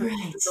and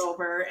Christmas is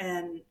over.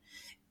 And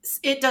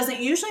it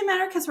doesn't usually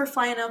matter because we're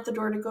flying out the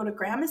door to go to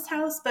grandma's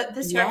house. But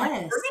this year, I'm like, we're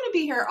going to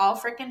be here all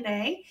freaking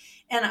day.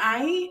 And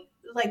I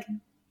like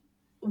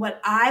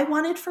what I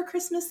wanted for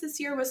Christmas this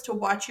year was to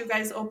watch you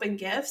guys open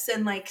gifts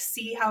and like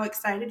see how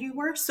excited you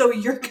were. So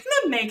you're going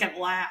to make it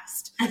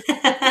last. So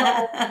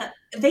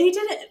they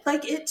did it.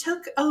 Like it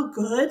took a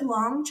good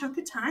long chunk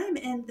of time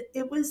and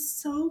it was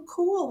so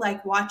cool.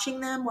 Like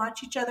watching them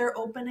watch each other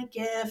open a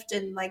gift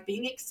and like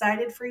being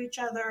excited for each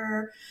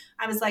other.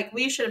 I was like,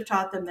 we should have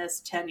taught them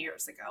this 10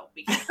 years ago.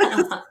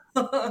 Because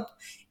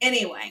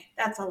anyway,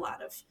 that's a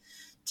lot of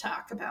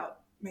talk about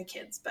my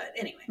kids, but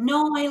anyway.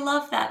 No, I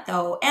love that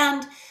though.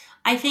 And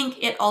I think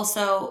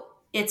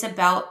it's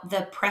about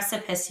the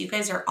precipice you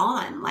guys are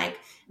on. Like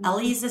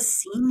Ellie's a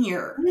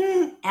senior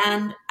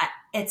and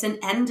it's an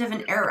end of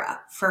an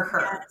era for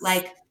her. Yes.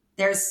 Like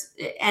there's,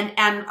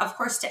 and of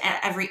course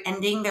to every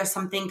ending, there's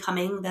something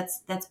coming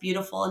that's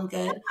beautiful and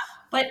good,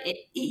 but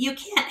you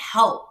can't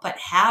help but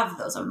have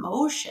those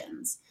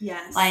emotions.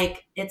 Yes.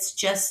 Like it's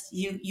just,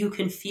 you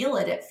can feel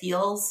it. It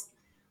feels,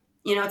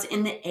 it's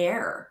in the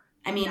air.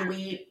 I mean,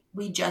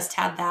 we just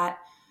had that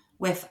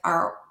with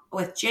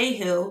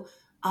Jehu.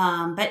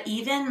 But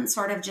even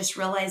sort of just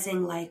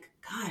realizing like,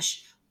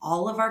 gosh,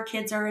 all of our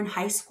kids are in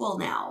high school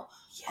now.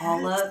 Yes.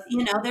 All of,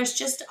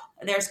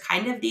 there's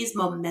kind of these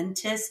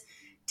momentous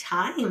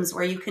times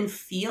where you can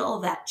feel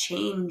that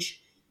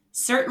change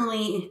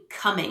certainly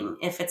coming.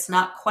 If it's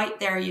not quite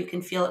there, you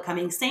can feel it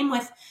coming. Same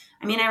with,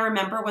 I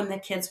remember when the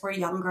kids were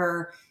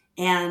younger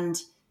and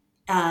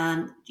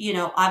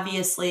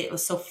obviously it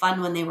was so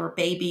fun when they were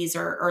babies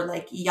or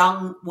like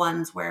young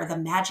ones where the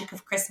magic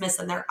of Christmas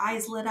and their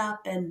eyes lit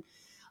up and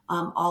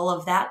all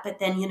of that. But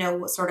then,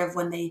 sort of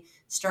when they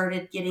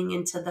started getting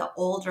into the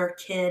older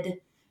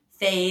kid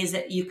phase,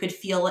 that you could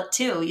feel it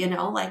too,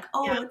 like,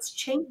 it's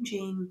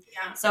changing.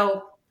 Yeah.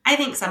 So I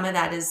think some of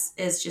that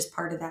is just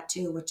part of that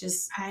too, which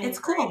is, it's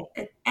cool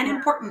and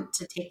important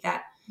to take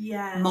that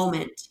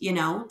moment,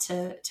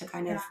 to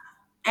kind of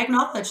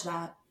acknowledge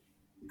that.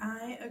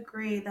 I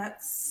agree.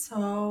 That's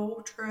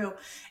so true.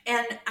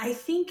 And I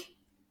think,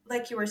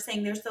 like you were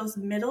saying, there's those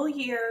middle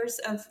years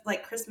of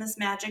like Christmas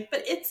magic,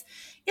 but it's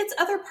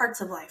other parts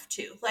of life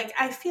too. Like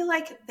I feel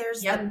like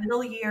there's the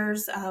middle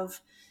years of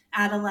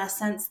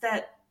adolescence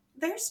that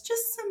there's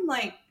just some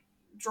like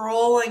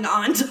drolling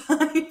on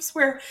times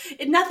where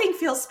nothing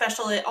feels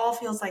special. It all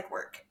feels like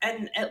work.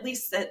 And at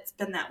least it's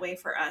been that way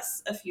for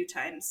us a few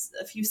times,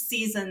 a few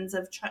seasons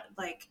of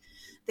like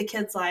the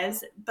kids'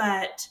 lives.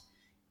 But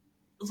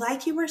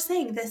like you were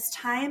saying, this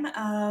time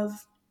of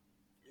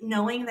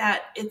knowing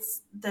that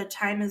the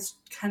time is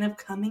kind of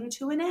coming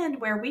to an end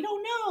where we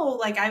don't know.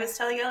 Like I was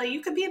telling Ellie, you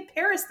could be in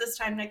Paris this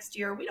time next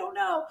year. We don't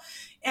know.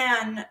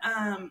 And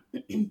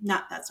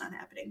that's not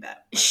happening,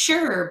 but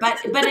sure. But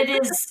it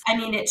is,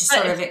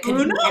 it could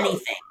be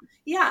anything.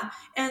 Yeah.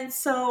 And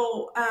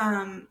so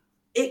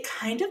it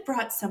kind of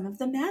brought some of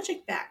the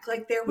magic back.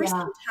 Like there were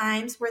some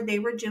times where they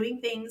were doing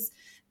things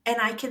and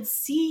I could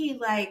see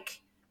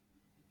like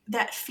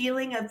that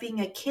feeling of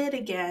being a kid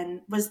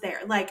again was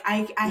there. Like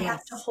I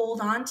have to hold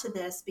on to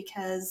this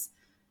because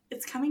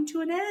it's coming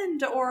to an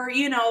end, or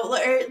or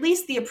at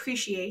least the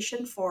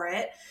appreciation for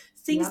it.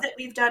 Things that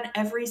we've done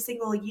every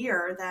single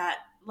year that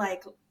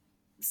like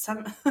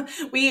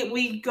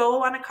we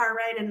go on a car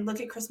ride and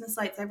look at Christmas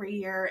lights every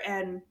year,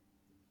 and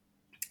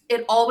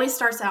it always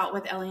starts out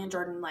with Ellie and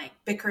Jordan like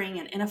bickering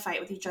and in a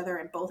fight with each other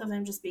and both of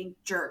them just being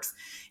jerks.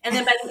 And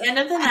then by the end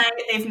of the night,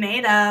 they've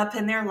made up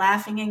and they're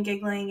laughing and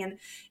giggling.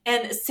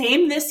 And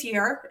same this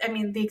year.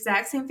 The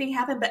exact same thing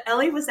happened, but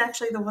Ellie was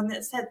actually the one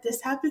that said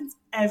this happens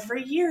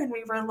every year. And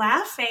we were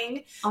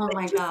laughing. Oh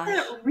my gosh.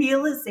 That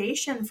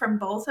realization from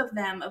both of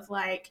them of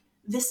like,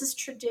 this is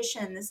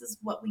tradition. This is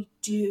what we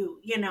do,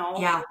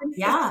 Yeah.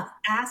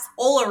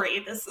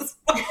 Assholery. This is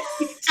what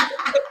we do.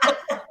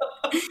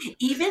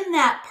 Even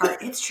that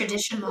part, it's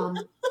tradition, Mom.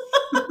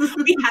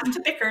 We have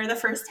to bicker the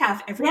first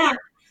half every year.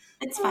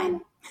 It's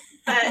fine.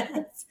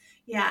 But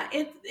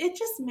it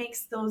just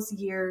makes those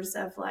years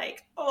of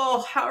like,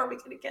 how are we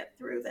going to get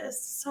through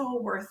this? So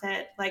worth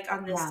it, like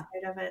on this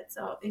side of it.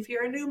 So if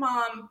you're a new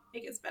mom,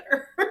 it gets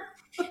better.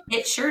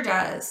 It sure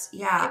does.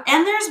 Yeah.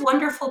 And there's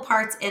wonderful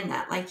parts in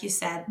that, like you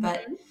said,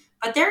 but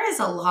there is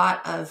a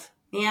lot of,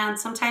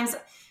 sometimes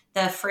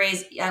the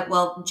phrase,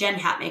 Jen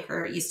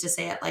Hatmaker used to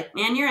say it like,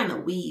 man, you're in the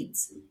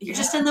weeds. You're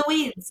just in the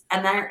weeds.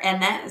 And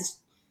that is,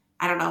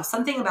 I don't know,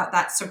 something about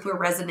that super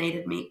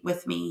resonated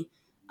with me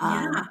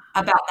about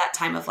that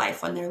time of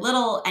life when they're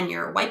little and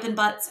you're wiping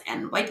butts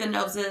and wiping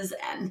noses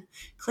and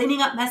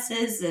cleaning up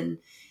messes. And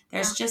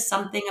there's just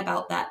something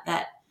about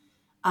that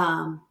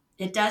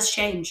it does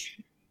change.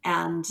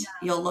 and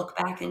you'll look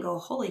back and go,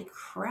 holy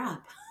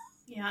crap,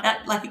 Yeah.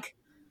 that like,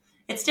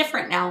 it's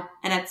different now.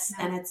 And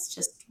it's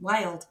just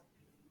wild.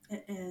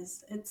 It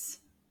is.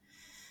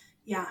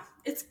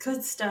 It's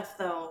good stuff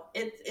though.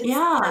 It's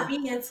Yeah. for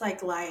me, it's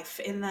like life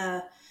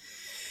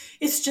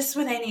it's just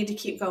when I need to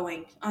keep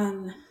going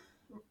on,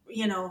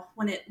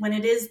 when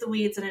it is the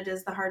weeds and it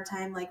is the hard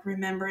time, like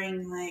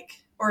remembering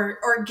like, or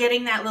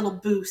getting that little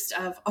boost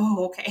of,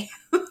 oh, okay.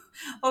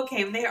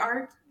 Okay. They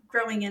are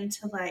growing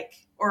into like,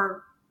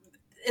 or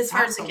as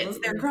far as the kids,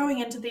 they're growing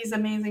into these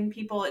amazing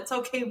people. It's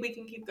okay. We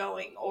can keep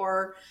going.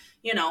 Or,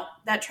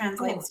 that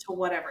translates to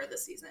whatever the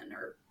season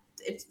or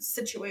it's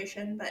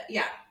situation, but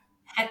yeah.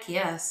 Heck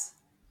yes.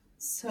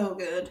 So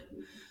good.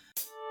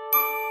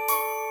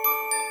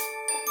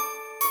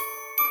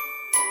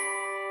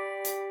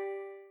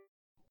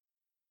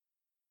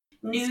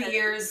 New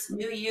Year's,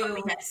 new you.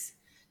 Oh, yes.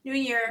 New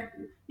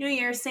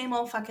year, same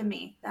old fucking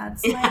me.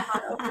 That's my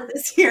motto for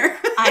this year.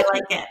 I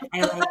like it.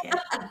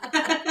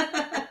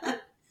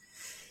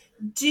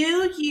 Do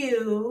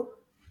you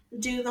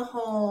do the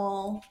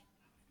whole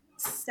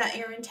set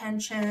your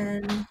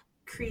intention,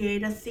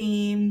 create a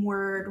theme,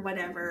 word,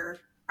 whatever?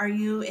 Are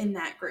you in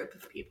that group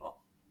of people?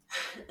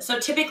 So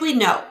typically,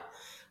 no.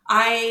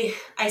 I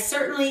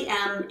certainly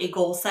am a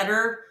goal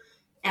setter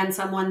and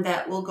someone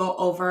that will go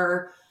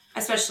over,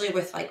 especially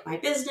with like my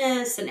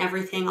business and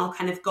everything, I'll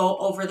kind of go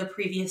over the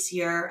previous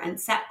year and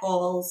set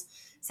goals,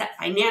 set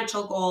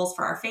financial goals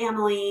for our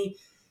family,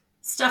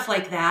 stuff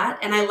like that.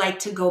 And I like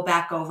to go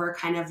back over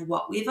kind of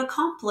what we've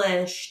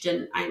accomplished,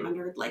 and I'm a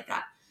nerd like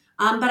that.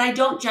 But I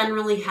don't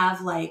generally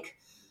have like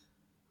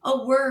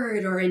a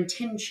word or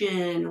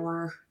intention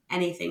or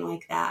anything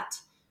like that.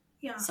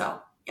 Yeah.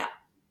 So yeah.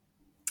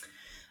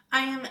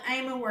 I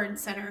am a word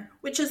setter,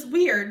 which is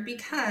weird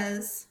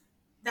because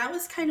that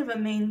was kind of a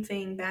main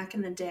thing back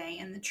in the day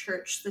in the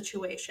church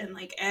situation.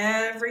 Like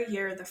every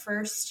year, the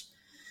first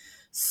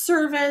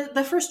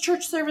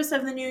church service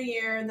of the new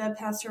year, the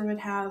pastor would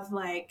have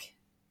like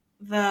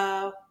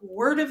the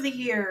word of the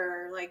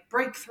year, like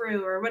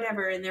breakthrough or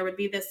whatever. And there would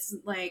be this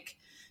like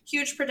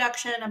huge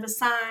production of a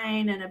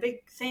sign and a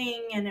big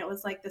thing. And it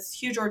was like this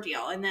huge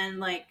ordeal. And then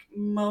like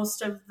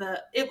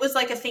it was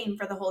like a theme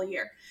for the whole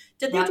year.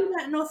 Did they do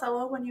that in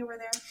Othello when you were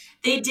there?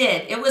 They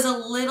did. It was a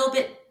little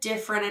bit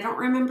different. I don't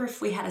remember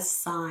if we had a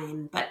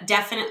sign, but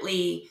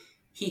definitely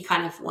he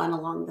kind of went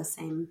along the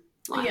same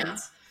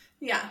lines.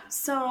 Yeah.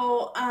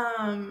 So,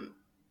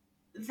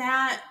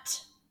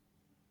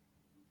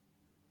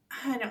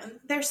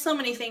 there's so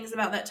many things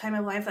about that time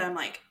of life that I'm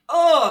like,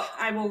 oh,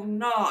 I will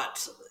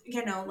not,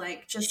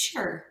 like just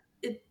sure.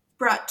 It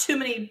brought too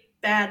many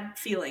bad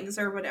feelings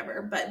or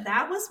whatever. But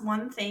that was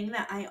one thing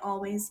that I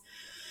always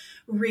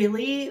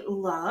really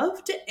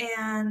loved.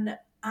 And,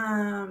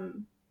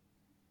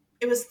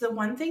 it was the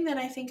one thing that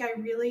I think I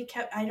really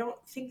kept. I don't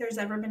think there's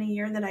ever been a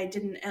year that I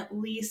didn't at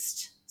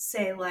least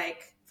say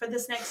like, for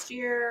this next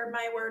year,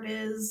 my word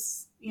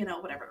is,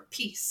 whatever,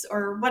 peace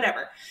or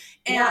whatever.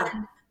 And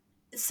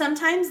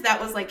sometimes that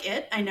was like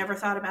it. I never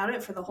thought about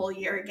it for the whole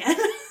year again.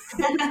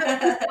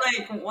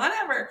 Like,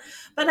 whatever.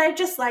 But I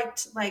just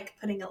liked like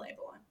putting a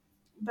label on.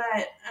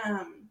 But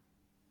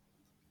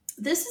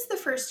this is the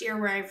first year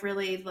where I've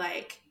really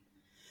like,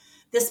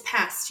 this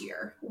past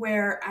year,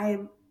 where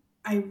I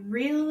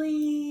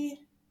really,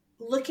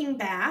 looking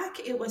back,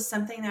 it was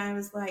something that I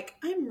was like,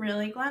 I'm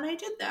really glad I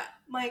did that.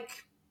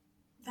 Like,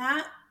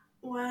 that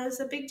was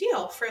a big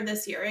deal for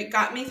this year. It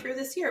got me through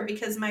this year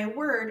because my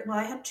word,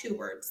 I had 2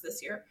 words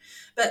this year,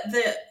 but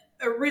the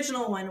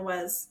original one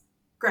was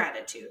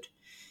gratitude.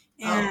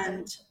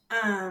 And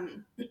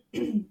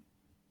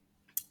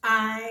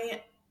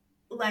I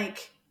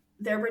like,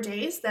 there were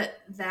days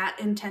that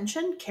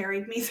intention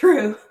carried me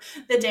through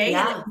the day.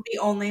 And it was the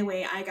only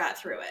way I got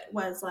through it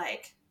was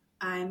like,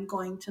 I'm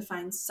going to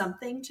find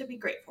something to be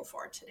grateful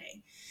for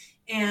today.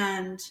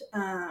 And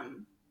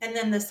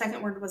then the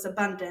second word was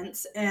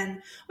abundance,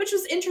 and which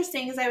was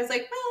interesting because I was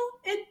like, well,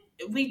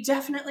 we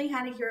definitely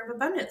had a year of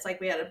abundance.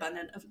 Like we had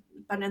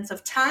abundance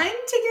of time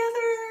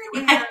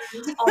together. And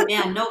oh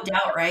man, no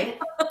doubt, right?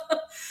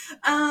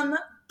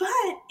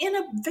 But in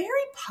a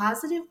very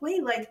positive way.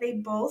 Like they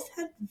both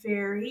had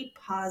very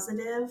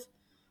positive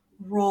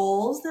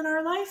roles in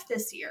our life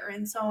this year.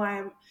 And so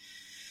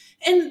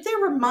and there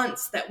were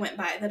months that went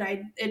by that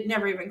it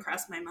never even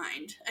crossed my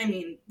mind. I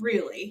mean,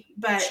 really.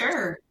 But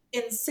sure.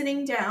 In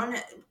sitting down,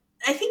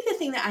 I think the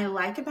thing that I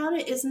like about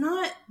it is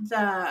not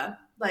the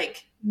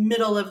like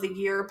middle of the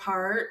year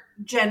part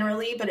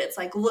generally, but it's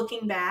like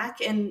looking back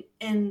and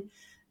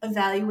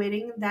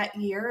evaluating that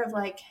year of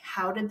like,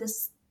 how did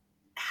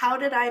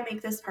I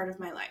make this part of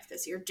my life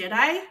this year? Didn't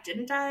I?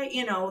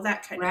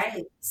 That kind of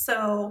thing.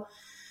 So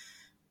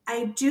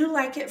I do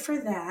like it for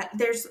that.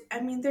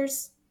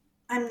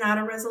 I'm not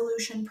a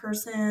resolution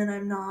person.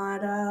 I'm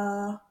not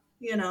a,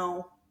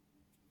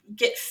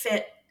 get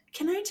fit.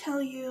 Can I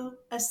tell you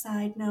a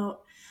side note?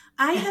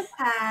 I have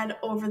had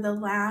over the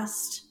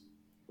last,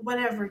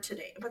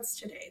 what's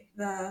today?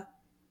 The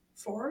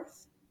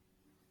 4th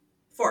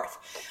 4th.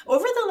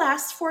 Over the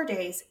last 4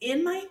 days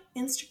in my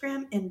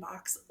Instagram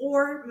inbox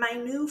or my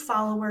new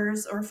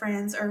followers or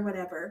friends or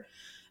whatever,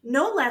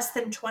 no less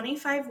than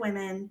 25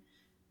 women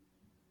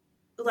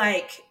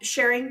like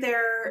sharing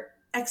their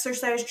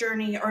exercise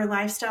journey or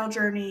lifestyle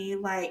journey,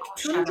 like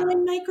come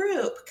join my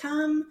group,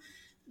 come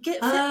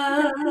get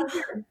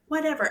fit,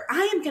 whatever.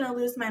 I am going to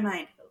lose my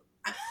mind.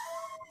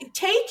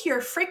 Take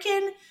your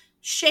freaking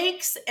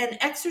shakes and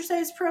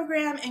exercise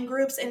program and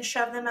groups and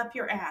shove them up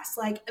your ass.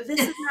 Like, this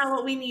is not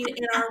what we need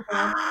in our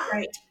world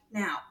right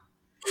now.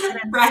 And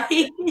right.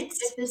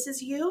 If this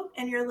is you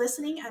and you're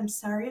listening, I'm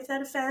sorry if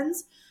that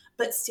offends,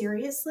 but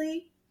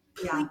seriously,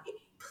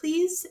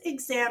 please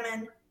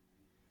examine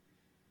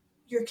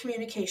your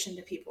communication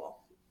to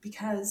people,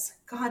 because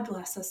God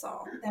bless us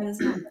all. That is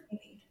not what we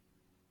need.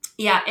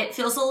 Yeah, it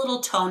feels a little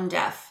tone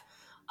deaf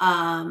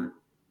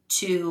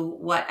to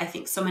what I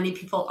think so many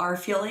people are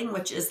feeling,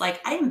 which is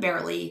like, I am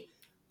barely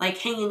like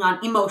hanging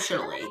on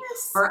emotionally,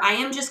 or I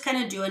am just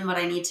kind of doing what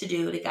I need to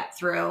do to get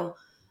through.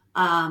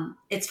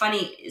 It's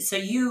funny. So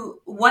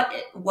what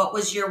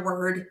was your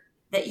word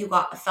that you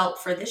felt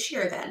for this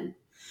year then?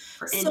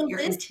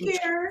 This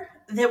year,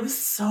 that was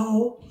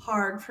so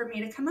hard for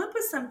me to come up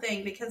with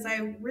something, because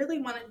I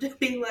really wanted to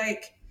be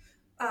like,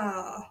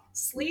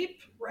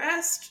 sleep,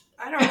 rest.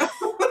 I don't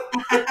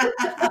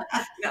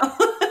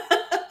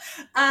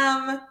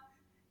know.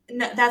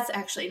 No, that's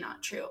actually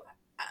not true.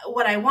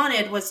 What I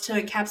wanted was to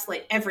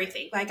encapsulate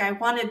everything. Like, I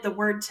wanted the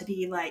word to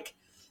be like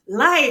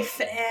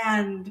life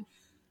and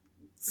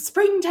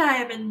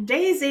springtime and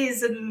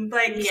daisies and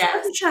like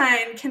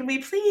sunshine. Can we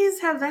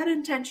please have that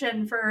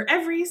intention for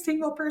every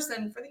single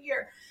person for the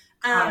year?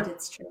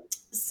 It's true.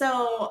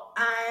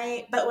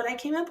 But what I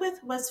came up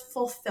with was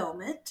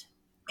fulfillment,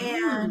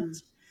 and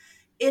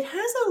it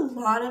has a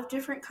lot of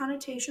different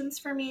connotations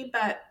for me,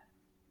 but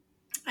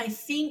I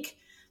think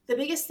the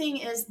biggest thing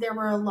is there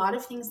were a lot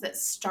of things that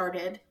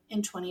started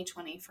in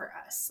 2020 for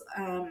us.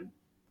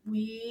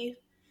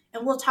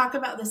 And we'll talk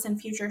about this in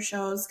future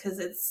shows, because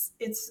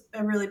it's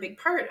a really big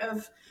part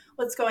of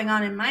what's going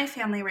on in my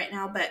family right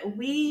now. But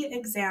we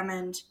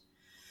examined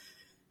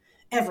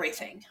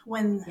everything.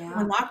 When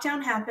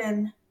lockdown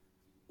happened,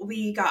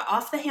 we got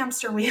off the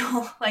hamster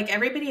wheel like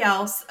everybody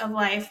else of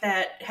life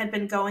that had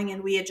been going,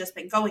 and we had just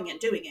been going and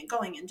doing and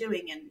going and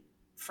doing. And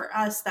for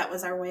us, that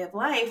was our way of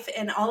life.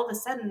 And all of a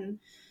sudden,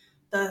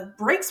 the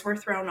brakes were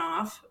thrown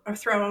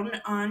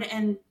on,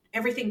 and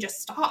everything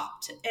just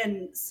stopped.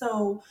 And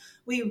so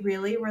we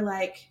really were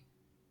like,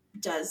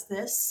 does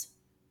this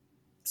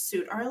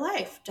suit our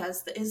life?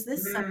 Is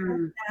this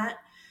something that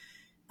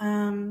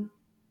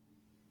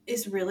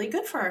is really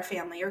good for our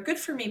family, or good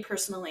for me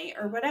personally,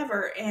 or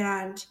whatever?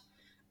 And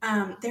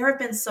there have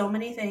been so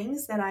many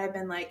things that I've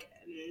been like,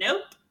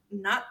 nope,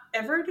 not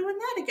ever doing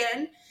that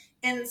again.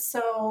 And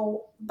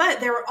so, but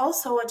there were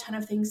also a ton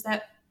of things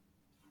that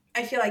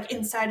I feel like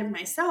inside of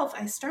myself,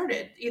 I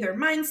started either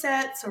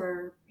mindsets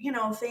or,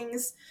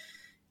 things.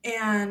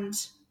 And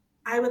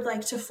I would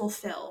like to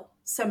fulfill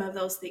some of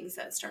those things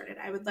that started.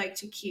 I would like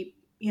to keep,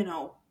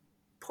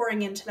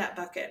 pouring into that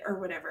bucket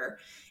or whatever.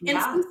 And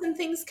some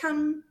things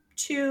come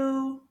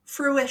to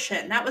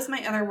fruition. That was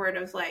my other word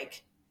of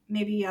like,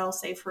 maybe I'll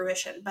say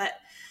fruition, but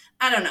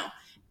I don't know.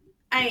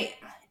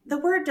 The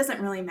word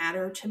doesn't really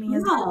matter to me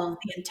as the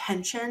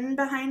intention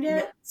behind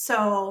it. Yeah.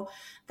 So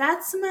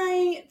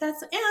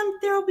and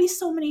there will be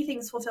so many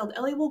things fulfilled.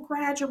 Ellie will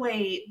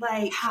graduate,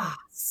 like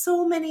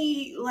so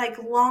many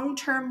like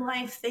long-term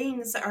life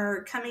things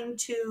are coming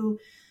to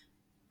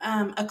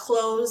a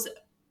close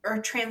or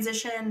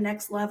transition,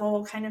 next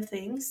level kind of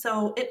thing.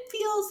 So it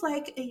feels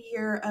like a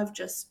year of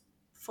just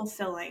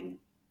fulfilling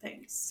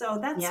things. So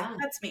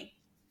that's me.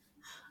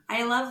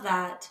 I love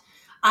that.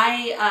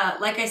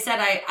 Like I said,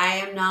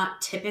 I am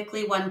not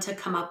typically one to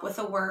come up with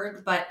a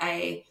word, but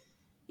I,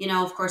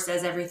 of course,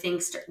 as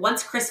everything,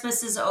 once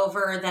Christmas is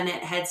over, then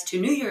it heads to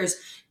New Year's.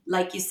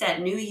 Like you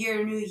said, new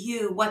year, new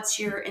you. What's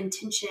your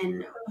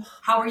intention?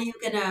 How are you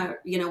gonna,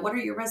 what are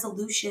your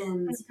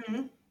resolutions?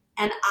 Mm-hmm.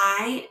 And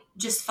I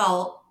just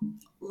felt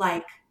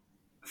like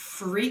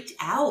freaked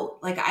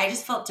out. Like I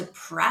just felt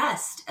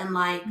depressed and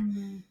like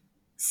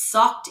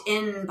sucked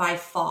in by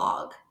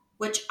fog,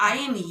 which I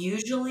am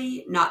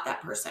usually not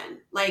that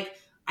person. Like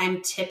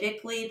I'm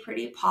typically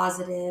pretty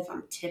positive.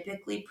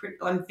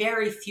 I'm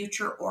very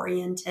future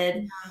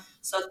oriented. Yeah.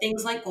 So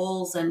things like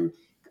goals and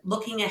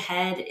looking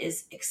ahead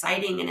is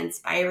exciting and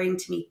inspiring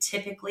to me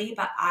typically,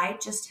 but I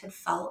just had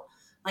felt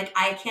like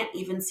I can't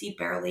even see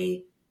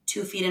barely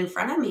 2 feet in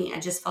front of me. I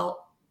just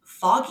felt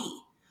foggy.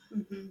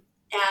 Mm-hmm.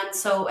 And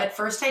so at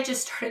first I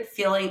just started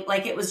feeling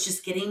like it was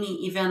just getting me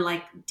even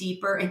like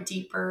deeper and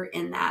deeper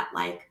in that,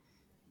 like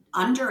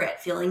under it,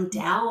 feeling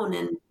down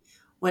and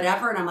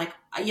whatever. And I'm like,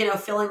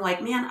 feeling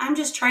like, man, I'm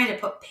just trying to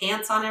put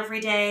pants on every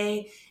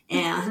day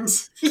and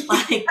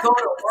like go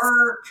to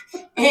work.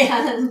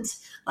 And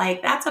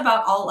like, that's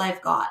about all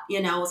I've got,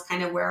 was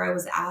kind of where I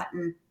was at.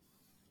 And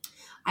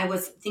I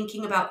was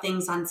thinking about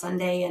things on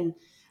Sunday and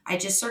I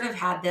just sort of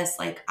had this,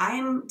 like,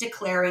 I'm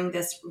declaring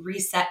this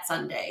reset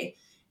Sunday.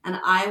 And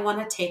I want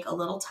to take a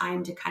little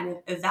time to kind of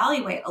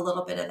evaluate a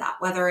little bit of that,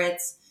 whether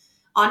it's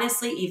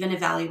honestly even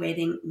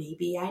evaluating,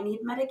 maybe I need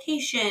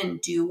medication.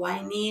 Do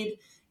I need,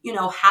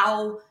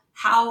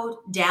 how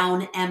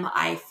down am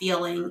I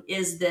feeling?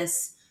 Is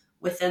this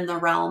within the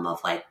realm of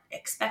like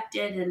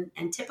expected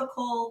and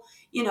typical,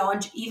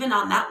 and even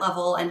on that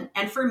level.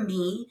 And for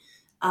me,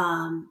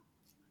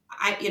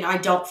 I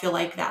don't feel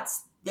like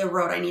that's the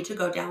road I need to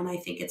go down. I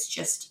think it's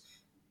just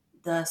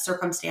the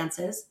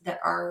circumstances that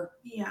are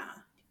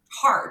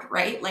hard,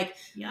 right? Like,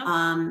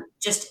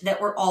 just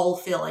that we're all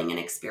feeling and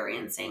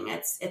experiencing.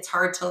 It's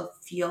hard to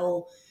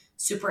feel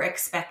super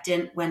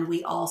expectant when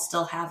we all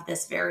still have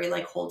this very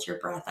like, hold your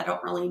breath. I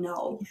don't really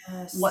know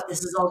what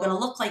this is all going to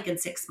look like in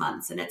 6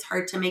 months. And it's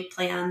hard to make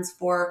plans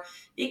for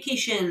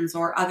vacations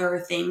or other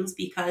things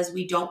because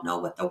we don't know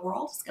what the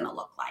world is going to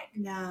look like.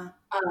 Yeah.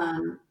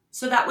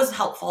 So that was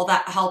helpful.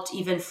 That helped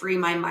even free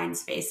my mind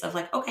space of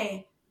like,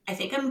 okay, I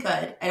think I'm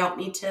good. I don't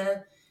need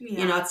to,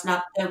 it's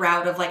not the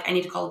route of like, I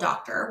need to call a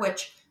doctor,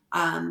 which,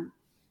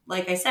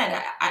 like I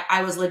said,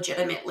 I was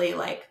legitimately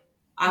like,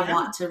 I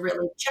want to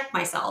really check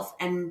myself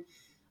and,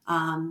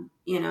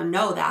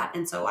 know that.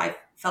 And so I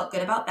felt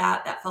good about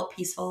that. That felt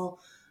peaceful.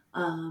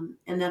 And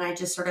then I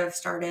just sort of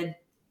started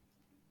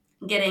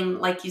getting,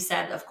 like you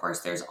said, of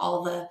course, there's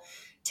all the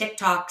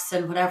TikToks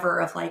and whatever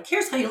of like,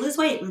 here's how you lose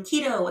weight and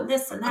keto and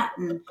this and that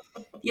and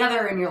the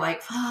other. And you're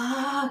like,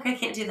 fuck, I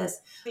can't do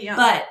this. Yeah.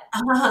 But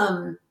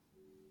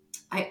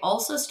I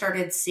also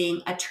started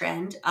seeing a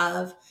trend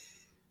of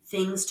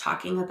things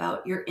talking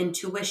about your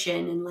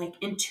intuition and like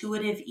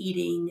intuitive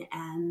eating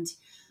and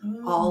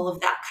all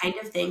of that kind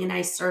of thing. And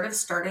I sort of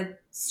started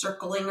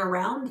circling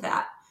around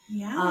that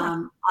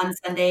on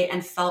Sunday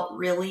and felt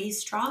really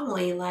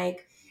strongly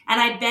like, and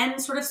I'd been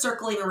sort of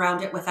circling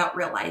around it without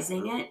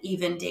realizing it,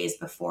 even days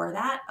before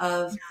that,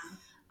 of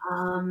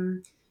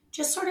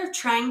just sort of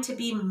trying to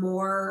be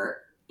more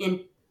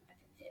in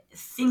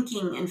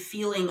thinking and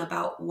feeling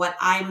about what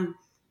I'm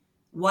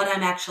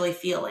actually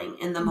feeling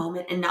in the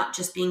moment, and not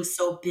just being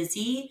so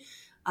busy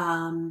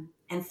and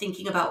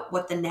thinking about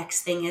what the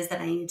next thing is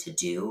that I need to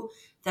do,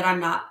 that I'm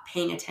not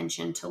paying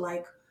attention to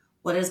like,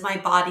 what is my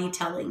body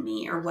telling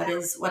me, or what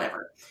is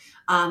whatever.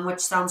 Which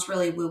sounds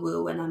really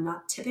woo-woo, and I'm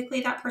not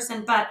typically that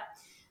person. But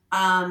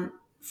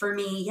for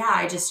me,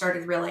 I just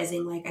started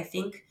realizing like, I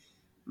think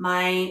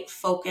my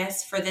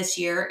focus for this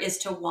year is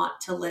to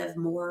want to live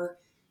more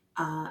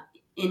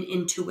in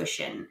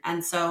intuition.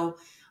 And so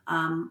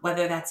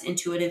whether that's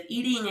intuitive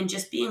eating and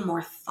just being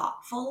more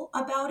thoughtful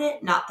about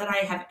it, not that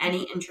I have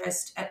any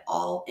interest at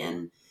all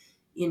in,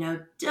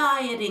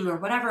 dieting or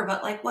whatever,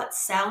 but like what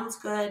sounds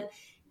good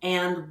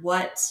and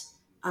what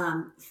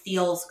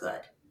feels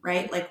good,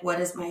 right? Like what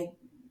is my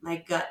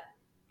gut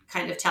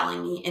kind of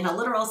telling me in a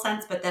literal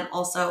sense, but then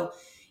also,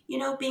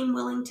 being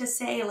willing to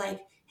say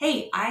like,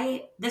 hey,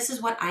 this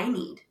is what I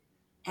need.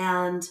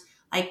 And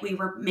like we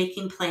were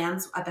making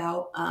plans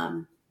about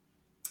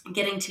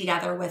getting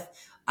together with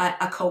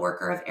a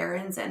coworker of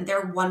Erin's, and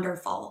they're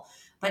wonderful.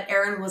 But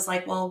Erin was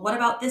like, well, what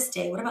about this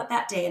day? What about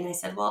that day? And I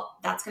said, well,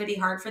 that's going to be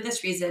hard for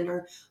this reason,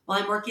 or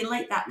well, I'm working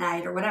late that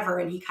night or whatever.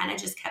 And he kind of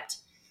just kept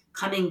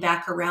coming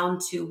back around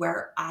to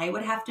where I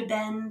would have to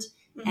bend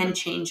and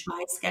change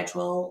my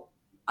schedule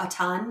a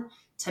ton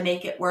to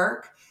make it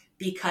work,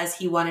 because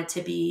he wanted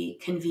to be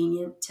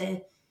convenient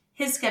to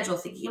his schedule,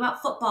 thinking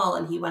about football,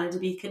 and he wanted to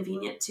be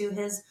convenient to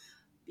his,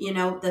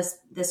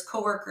 this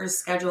coworker's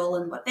schedule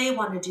and what they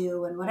want to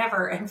do and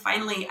whatever. And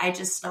finally I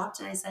just stopped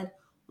and I said,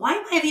 why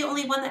am I the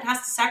only one that has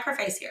to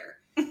sacrifice here?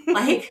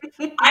 Like,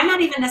 I'm not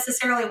even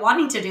necessarily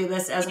wanting to do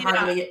this as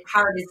hard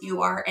as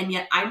you are. And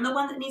yet I'm the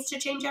one that needs to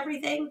change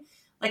everything.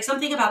 Like,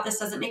 something about this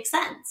doesn't make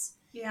sense.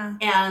 Yeah.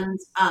 And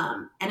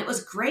it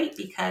was great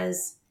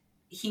because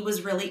he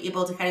was really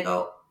able to kind of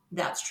go,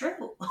 that's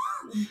true.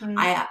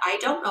 I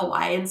don't know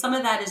why. And some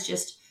of that is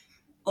just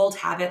old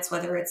habits,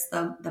 whether it's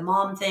the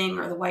mom thing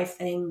or the wife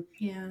thing,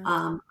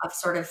 of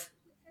sort of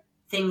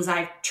things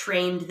I've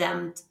trained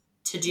them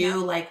to do.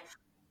 Like,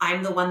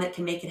 I'm the one that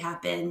can make it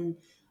happen.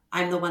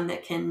 I'm the one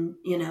that can,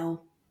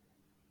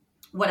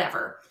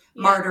 whatever,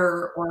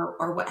 martyr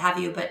or what have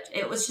you. But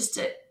it was just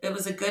it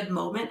was a good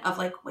moment of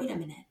like, wait a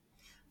minute.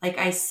 Like,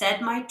 I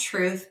said my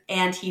truth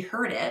and he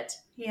heard it.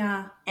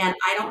 Yeah. And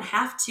I don't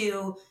have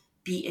to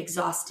be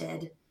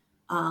exhausted,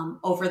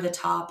 over the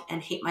top,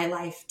 and hate my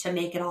life to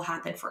make it all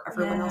happen for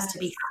everyone else to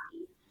be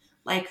happy.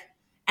 Like,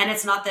 and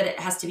it's not that it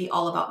has to be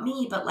all about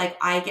me, but like,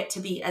 I get to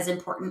be as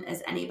important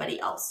as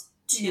anybody else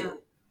too. Yeah.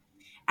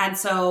 And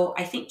so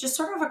I think just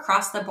sort of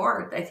across the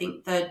board, I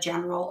think the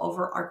general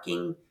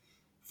overarching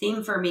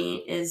theme for me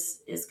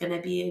is going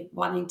to be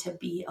wanting to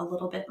be a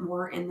little bit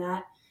more in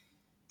that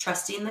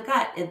trusting the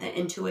gut and the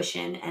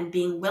intuition, and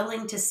being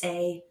willing to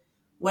say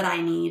what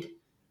I need,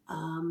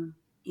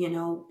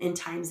 in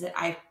times that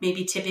I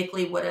maybe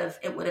typically it would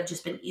have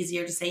just been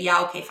easier to say,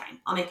 yeah, okay, fine,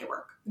 I'll make it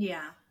work.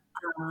 Yeah.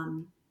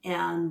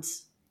 And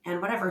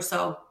whatever.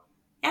 So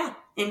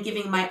and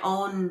giving my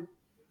own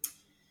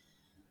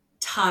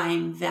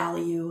time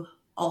value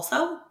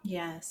also.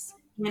 Yes.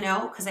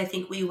 Because I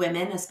think we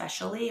women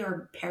especially,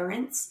 or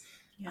parents,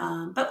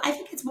 But I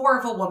think it's more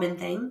of a woman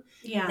thing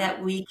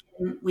that we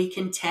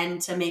can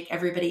tend to make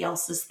everybody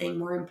else's thing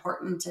more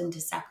important and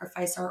to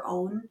sacrifice our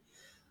own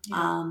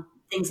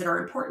things that are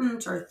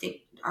important or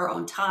our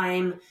own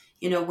time.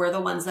 We're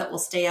the ones that will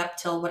stay up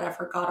till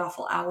whatever god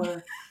awful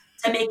hour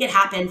to make it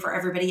happen for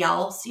everybody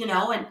else,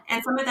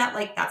 and some of that,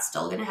 like, that's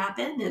still going to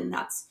happen, and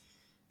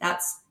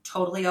that's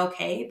totally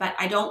okay. But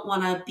I don't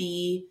want to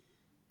be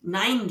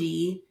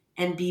 90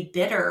 and be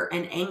bitter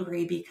and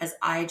angry because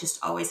I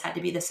just always had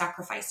to be the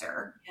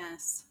sacrificer.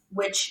 Yes.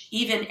 Which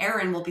even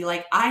Aaron will be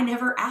like, I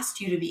never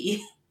asked you to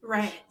be.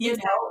 Right. He's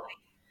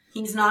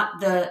not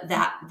that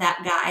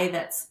guy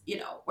that's,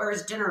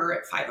 where's dinner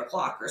at 5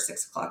 o'clock or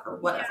 6 o'clock or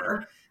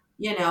whatever.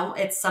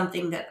 It's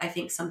something that I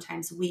think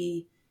sometimes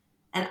we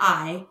and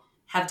I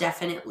have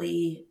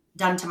definitely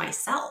done to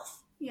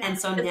myself. Yeah. And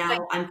so now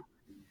I'm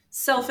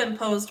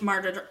self-imposed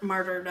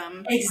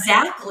martyrdom.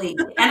 Exactly.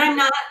 And I'm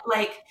not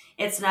like,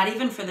 it's not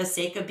even for the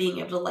sake of being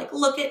able to like,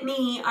 look at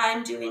me,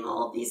 I'm doing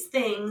all of these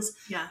things.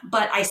 Yeah.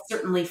 But I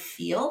certainly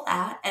feel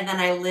that. And then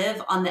I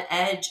live on the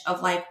edge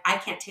of like, I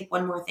can't take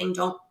one more thing.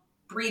 Don't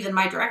breathe in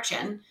my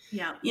direction.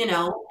 Yeah.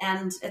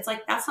 And it's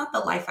like, that's not the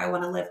life I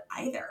want to live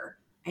either.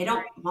 I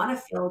don't want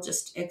to feel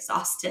just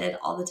exhausted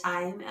all the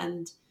time.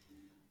 And,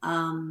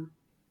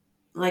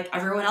 like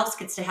everyone else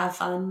gets to have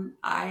fun,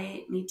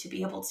 I need to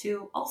be able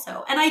to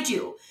also. And I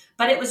do.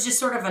 But it was just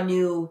sort of a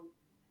new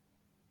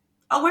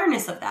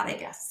awareness of that, I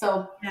guess.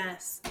 So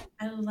yes,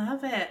 I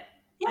love it.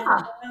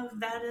 Yeah.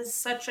 That is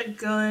such a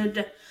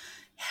good,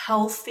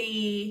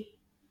 healthy,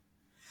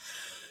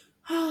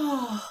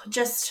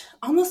 just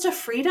almost a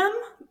freedom.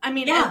 I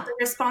mean, it's the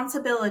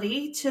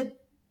responsibility to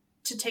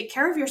take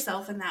care of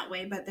yourself in that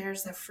way, but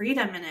there's a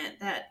freedom in it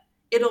that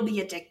it'll be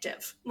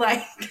addictive.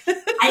 Like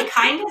I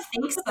kind of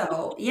think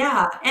so.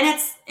 Yeah. And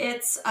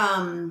it's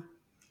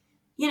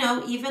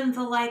even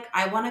the like,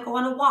 I want to go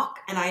on a walk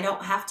and I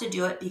don't have to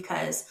do it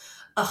because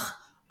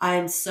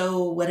I'm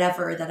so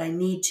whatever that I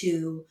need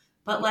to.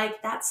 But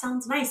like, that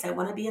sounds nice. I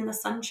want to be in the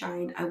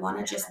sunshine. I want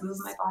to just move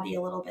my body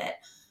a little bit.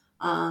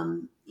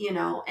 And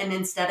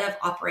instead of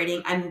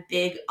operating, I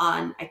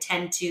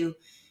tend to,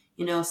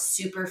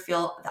 super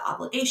feel the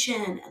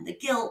obligation and the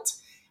guilt.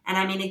 And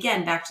I mean,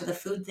 again, back to the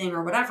food thing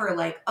or whatever,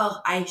 like,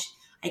 I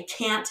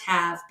can't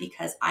have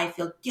because I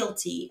feel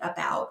guilty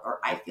about,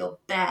 or I feel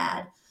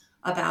bad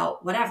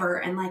about whatever.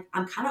 And like,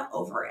 I'm kind of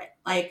over it.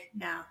 Like,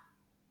 yeah,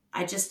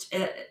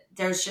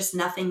 there's just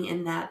nothing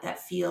in that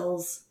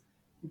feels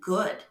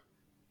good.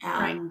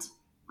 And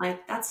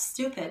like, that's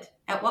stupid.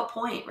 At what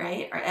point,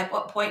 right? Or at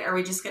what point are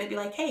we just going to be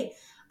like, hey,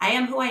 I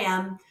am who I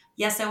am.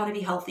 Yes, I want to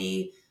be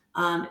healthy.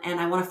 And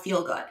I want to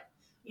feel good.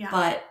 Yeah.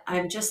 But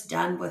I'm just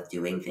done with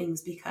doing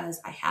things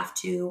because I have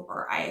to,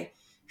 or I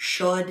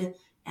should.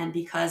 And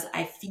because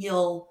I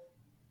feel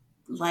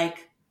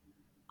like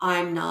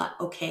I'm not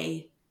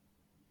okay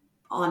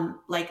on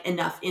like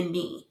enough in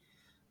me.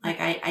 Like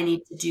I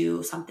need to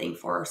do something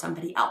for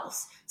somebody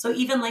else. So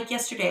even like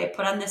yesterday, I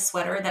put on this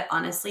sweater that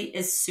honestly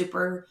is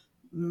super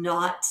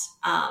not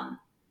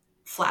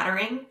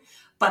flattering,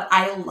 but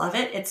I love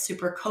it. It's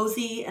super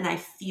cozy and I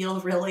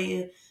feel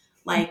really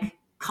like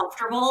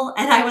comfortable.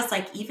 And I was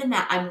like, even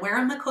that, I'm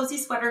wearing the cozy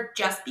sweater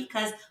just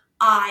because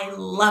I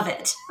love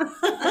it.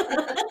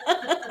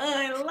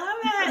 I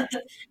love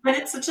it. But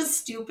it's such a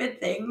stupid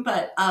thing.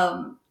 But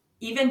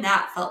even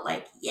that felt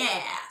like,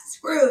 yeah,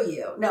 screw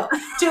you. No,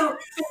 to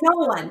no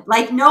one.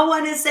 Like, no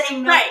one is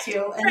saying no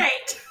to. And,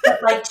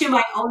 but like, to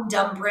my own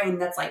dumb brain,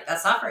 that's like,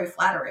 that's not very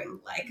flattering.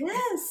 Like,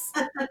 yes.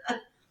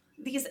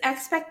 These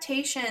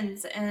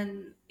expectations.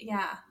 And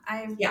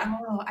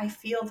I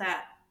feel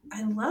that.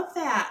 I love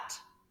that.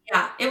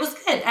 Yeah, it was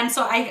good. And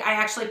so I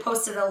actually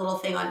posted a little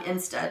thing on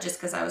Insta just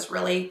because I was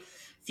really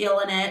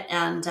feeling it.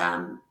 And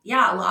a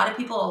lot of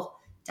people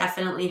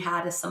definitely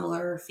had a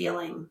similar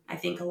feeling. I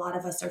think a lot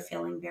of us are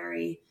feeling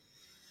very,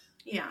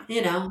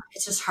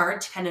 it's just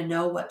hard to kind of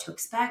know what to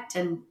expect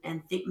and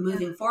think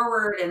moving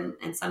forward.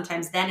 And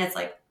sometimes then it's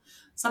like,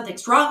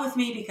 something's wrong with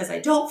me because I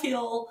don't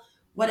feel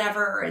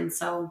whatever. And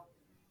so,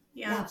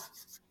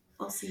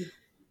 we'll see.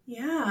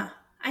 Yeah.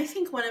 I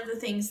think one of the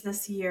things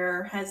this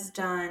year has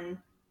done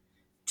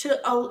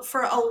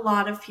for a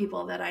lot of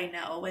people that I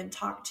know and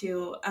talk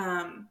to,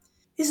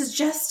 this has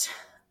just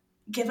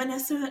given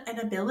us an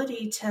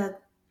ability to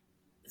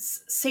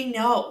say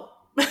no.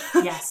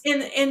 Yes.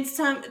 in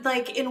some,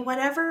 like, in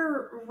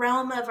whatever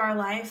realm of our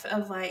life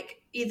of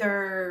like,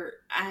 either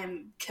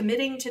I'm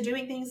committing to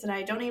doing things that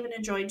I don't even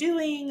enjoy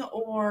doing,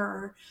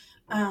 or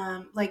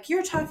like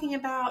you're talking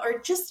about, or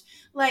just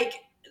like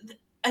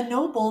a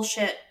no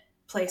bullshit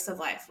place of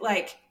life.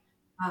 Like,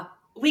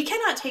 we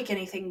cannot take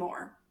anything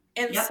more.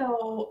 And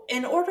so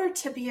in order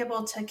to be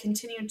able to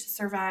continue to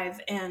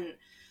survive and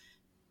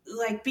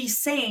like be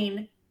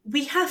sane,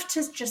 we have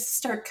to just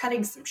start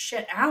cutting some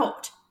shit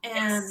out.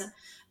 And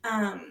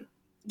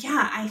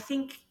I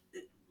think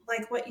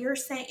like what you're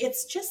saying,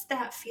 it's just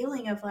that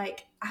feeling of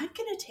like, I'm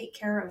going to take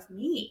care of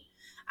me.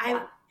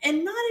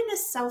 And not in a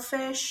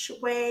selfish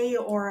way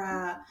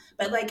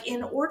but like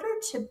in order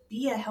to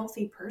be a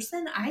healthy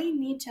person, I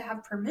need to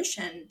have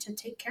permission to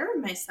take care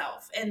of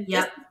myself. And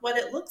this is what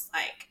it looks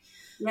like.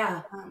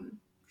 Yeah.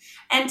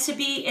 And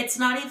it's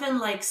not even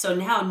like, so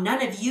now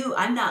none of you,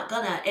 I'm not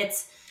gonna,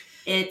 it's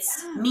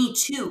me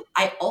too.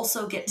 I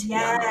also get to be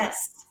on the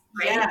list,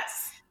 right?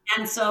 Yes.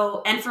 And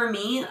for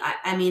me,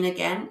 I mean,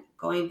 again,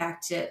 going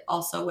back to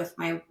also with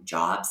my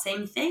job,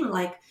 same thing.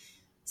 Like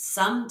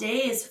some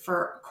days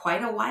for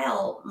quite a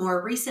while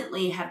more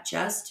recently have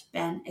just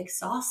been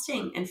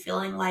exhausting and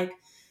feeling like,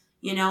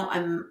 you know,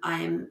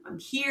 I'm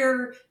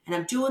here and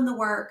I'm doing the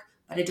work,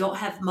 but I don't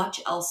have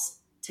much else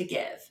to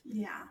give.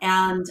 Yeah.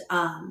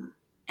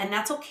 And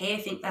that's okay.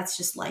 I think that's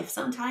just life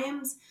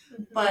sometimes,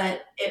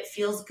 but it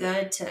feels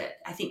good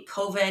I think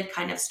COVID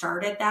kind of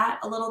started that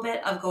a little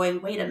bit of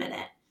going, wait a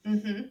minute.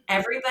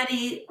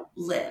 Everybody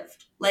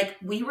lived. Like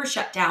we were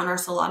shut down. Our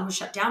salon was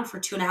shut down for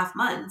 2.5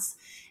 months.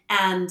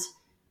 And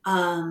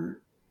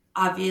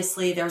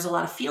obviously there's a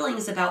lot of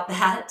feelings about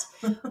that,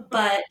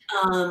 but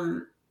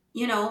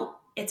you know,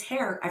 it's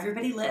hair.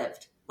 Everybody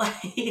lived.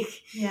 Like,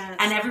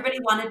 and everybody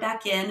wanted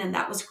back in, and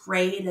that was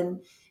great. And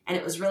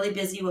it was really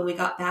busy when we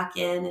got back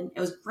in, and it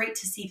was great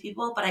to see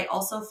people. But I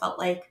also felt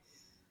like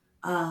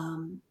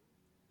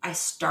I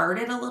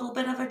started a little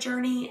bit of a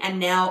journey, and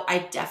now I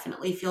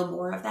definitely feel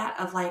more of that,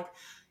 of like,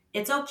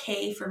 it's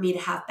okay for me to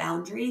have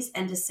boundaries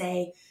and to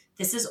say,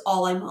 this is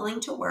all I'm willing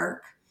to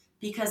work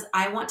because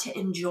I want to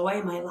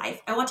enjoy my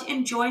life. I want to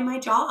enjoy my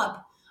job.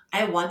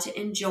 I want to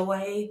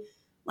enjoy,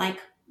 like,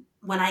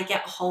 when I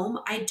get home,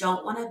 I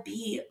don't want to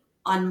be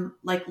on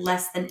like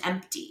less than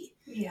empty.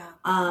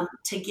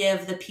 To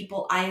give the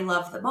people I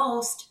love the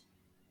most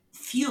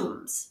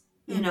fumes,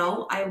 you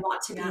know, I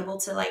want to be able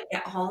to like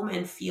get home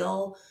and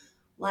feel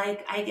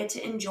like I get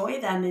to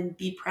enjoy them and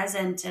be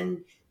present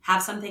and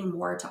have something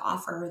more to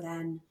offer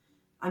than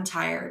I'm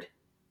tired.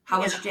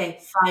 How was your day?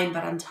 Fine,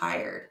 but I'm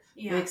tired.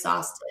 I'm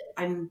exhausted.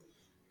 I'm,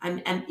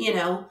 you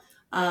know,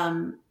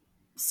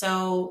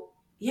 so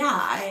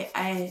yeah,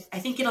 I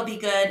think it'll be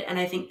good. And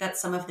I think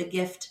that's some of the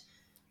gift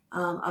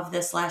of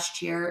this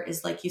last year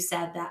is, like you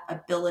said, that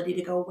ability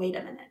to go, wait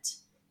a minute.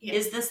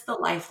 Is this the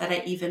life that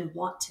I even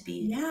want to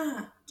be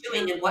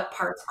doing, and what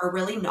parts are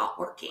really not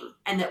working?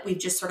 And that we've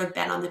just sort of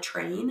been on the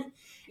train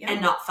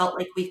and not felt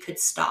like we could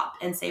stop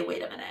and say,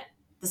 wait a minute,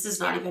 this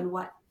is not even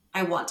what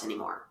I want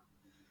anymore.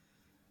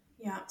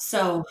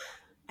 So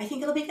I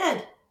think it'll be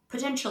good,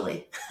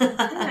 potentially.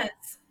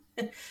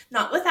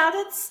 Not without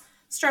its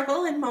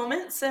struggle and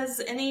moments as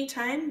any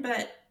time,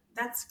 but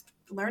that's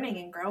learning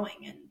and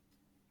growing. And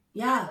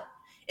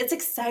it's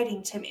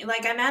exciting to me.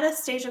 Like I'm at a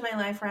stage of my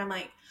life where I'm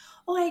like,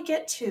 oh, I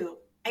get to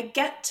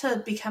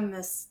become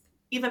this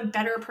even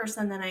better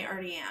person than I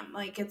already am.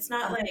 Like, it's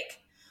not like,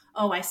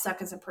 oh, I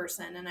suck as a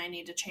person and I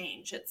need to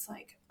change. It's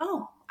like,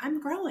 oh, I'm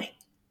growing.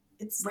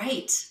 It's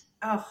right.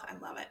 Oh, I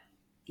love it.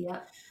 Yeah.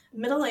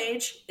 Middle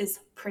age is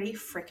pretty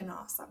freaking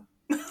awesome.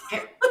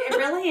 It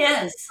really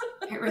is.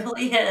 It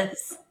really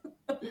is.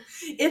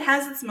 It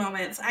has its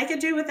moments. I could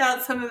do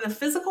without some of the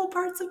physical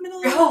parts of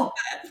middle age. Oh,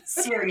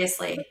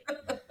 seriously.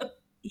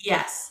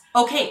 Yes.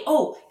 Okay.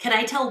 Oh, can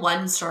I tell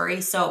one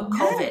story? So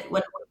COVID,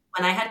 when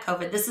I had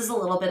COVID, this is a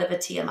little bit of a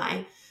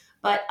TMI,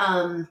 but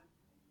I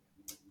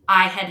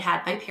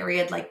had my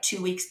period like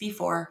 2 weeks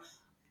before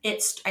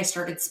I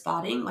started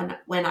spotting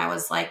when I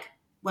was like,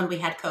 when we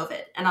had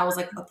COVID, and I was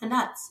like, what the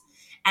nuts?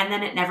 And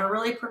then it never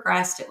really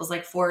progressed. It was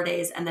like 4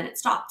 days and then it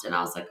stopped. And I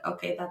was like,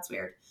 okay, that's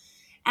weird.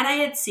 And I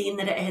had seen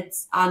that it had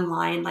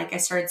online, like I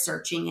started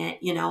searching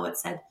it, you know, it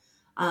said,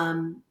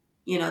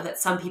 you know, that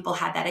some people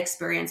had that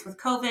experience with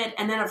COVID.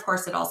 And then of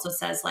course it also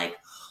says like,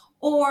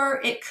 or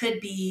it could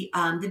be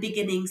the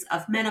beginnings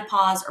of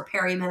menopause or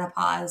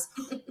perimenopause,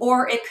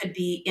 or it could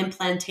be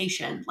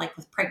implantation, like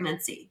with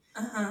pregnancy.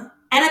 And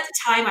at the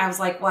time I was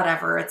like,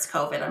 whatever, it's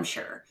COVID, I'm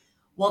sure.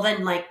 Well,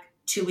 then like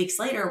 2 weeks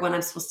later when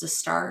I'm supposed to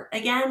start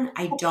again,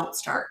 I don't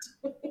start.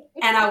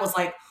 And I was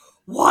like,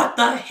 what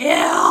the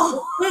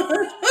hell?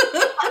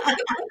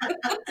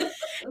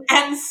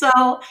 And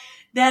so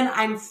then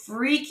I'm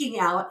freaking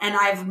out, and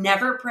I've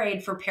never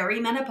prayed for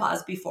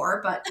perimenopause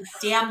before, but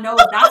damn no,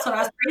 that's what I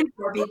was praying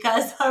for,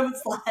 because I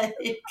was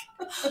like,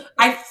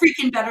 I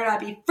freaking better not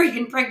be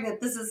freaking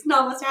pregnant. This is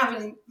not what's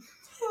happening.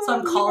 So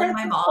I'm calling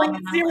my mom. Like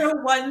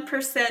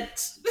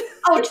 0.1%.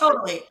 Oh,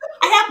 totally.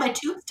 I have my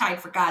tubes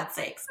tied, for God's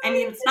sakes. I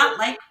mean, it's not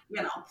like,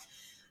 you know.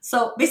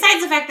 So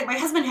besides the fact that my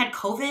husband had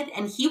COVID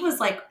and he was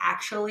like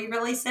actually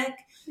really sick,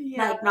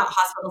 like not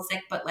hospital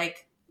sick, but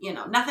like, you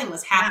know, nothing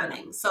was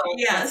happening. So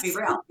let's be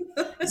real.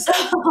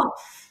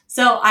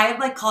 So I'm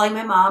like calling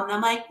my mom and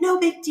I'm like, no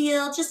big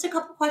deal. Just a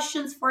couple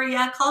questions for you.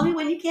 Call me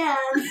when you can.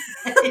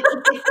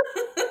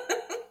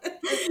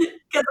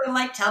 Because I'm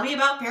like, tell me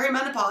about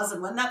perimenopause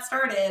and when that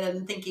started,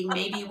 and thinking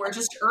maybe we're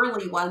just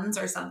early ones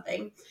or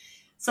something.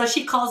 So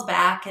she calls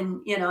back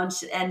and, you know,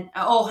 and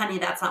oh, honey,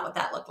 that's not what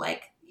that looked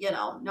like. You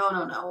know, no.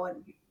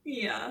 And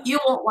you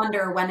won't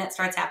wonder when it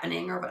starts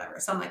happening or whatever.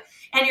 So I'm like,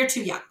 and you're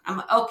too young. I'm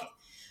like, okay,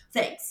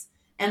 thanks.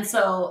 And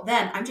so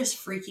then I'm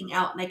just freaking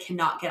out and I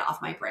cannot get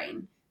off my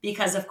brain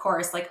because, of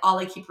course, like all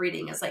I keep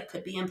reading is like,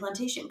 could be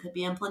implantation.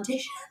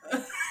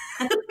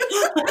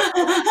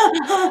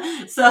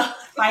 So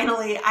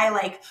finally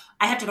I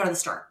have to go to the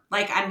store.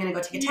 Like, I'm going to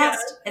go take a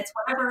test. It's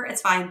whatever.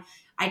 It's fine.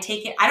 I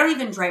take it. I don't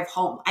even drive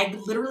home. I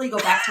literally go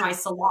back to my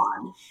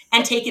salon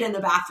and take it in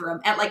the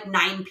bathroom at like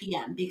 9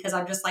 p.m. because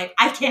I'm just like,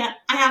 I can't,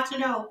 I have to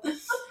know.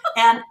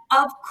 And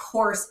of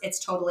course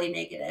it's totally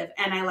negative.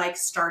 And I like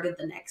started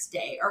the next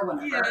day or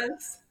whatever.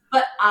 Yes.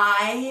 But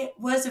I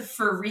was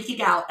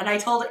freaking out. And I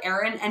told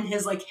Aaron, and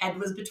his like head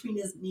was between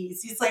his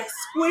knees. He's like,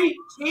 sweet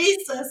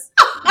Jesus,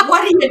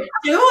 what are you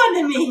doing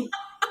to me?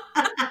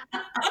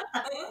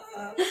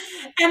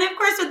 And of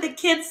course with the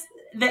kids,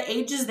 the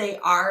ages they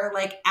are,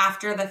 like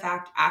after the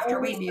fact, after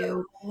we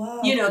knew,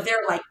 you know,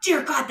 they're like,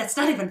 dear God, that's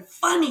not even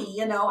funny,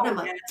 you know? And I'm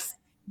like,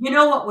 you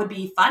know what would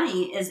be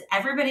funny is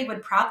everybody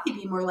would probably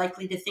be more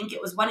likely to think it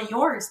was one of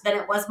yours than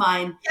it was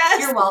mine.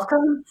 Yes. You're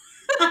welcome.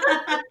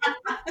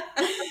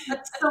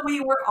 So we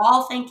were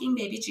all thanking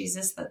baby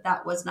Jesus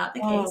that was not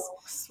the case.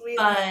 Sweet.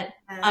 But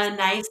a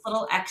nice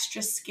little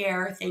extra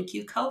scare. Thank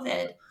you,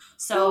 COVID.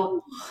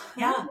 So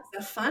yeah.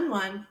 A fun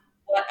one.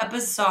 What a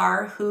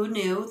bizarre, who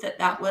knew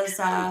that was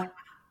a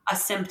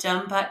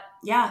symptom, but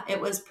yeah, it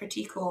was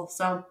pretty cool.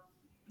 So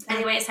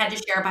anyways, had to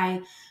share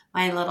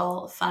my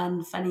little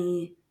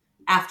funny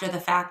after the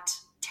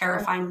fact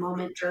terrifying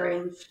moment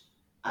during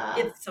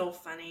it's so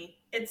funny.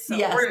 It's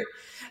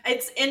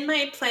in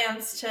my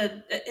plans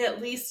to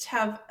at least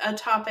have a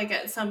topic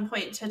at some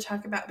point to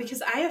talk about,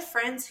 because I have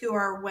friends who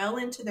are well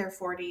into their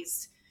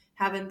 40s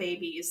having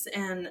babies,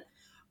 and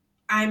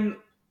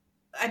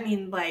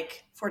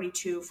like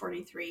 42,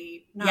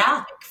 43, not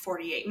like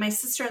 48. My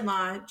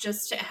sister-in-law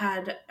just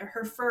had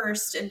her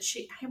first, and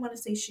I want to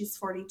say she's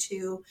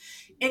 42.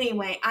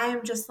 Anyway, I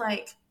am just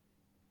like,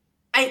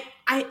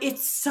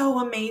 it's so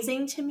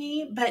amazing to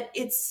me, but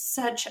it's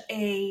such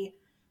a,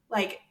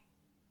 like,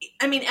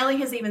 I mean, Ellie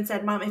has even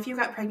said, Mom, if you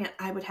got pregnant,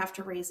 I would have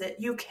to raise it.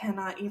 You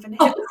cannot even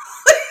handle it.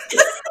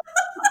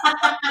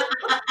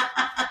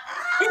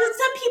 And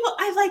some people,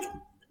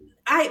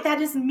 that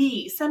is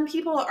me. Some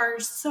people are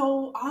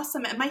so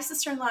awesome. And my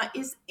sister-in-law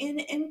is an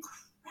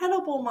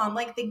incredible mom.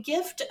 Like, the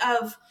gift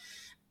of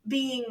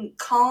being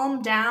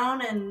calmed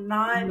down and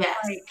not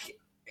like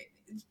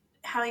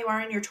how you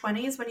are in your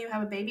 20s when you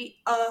have a baby,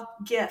 a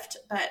gift.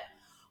 But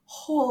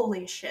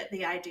holy shit,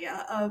 the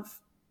idea of,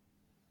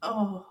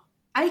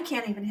 I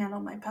can't even handle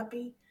my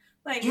puppy.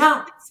 Like,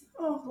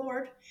 oh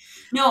Lord.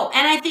 No,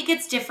 and I think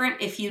it's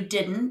different if you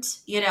didn't,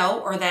 you know,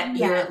 or that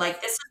you're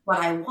like, this is what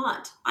I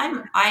want.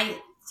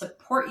 I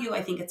support you.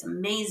 I think it's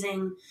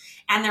amazing.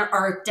 And there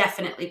are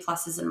definitely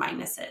pluses and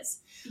minuses.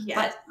 Yes.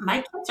 But my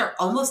kids are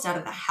almost out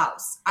of the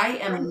house. I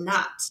am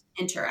not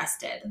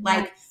interested.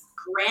 Like,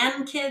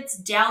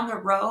 grandkids down the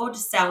road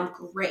sound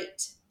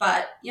great,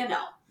 but you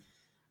know,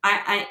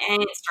 I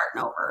ain't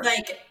starting over.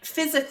 Like,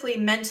 physically,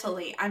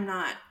 mentally, I'm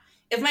not.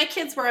 If my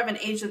kids were of an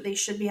age that they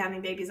should be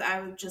having babies,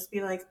 I would just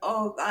be like,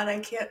 oh God, I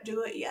can't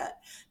do it yet.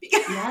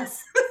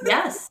 Yes.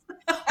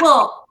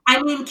 Well,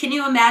 I mean, can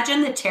you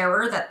imagine the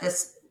terror that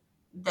this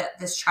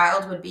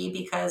child would be?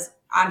 Because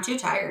I'm too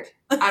tired.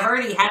 I've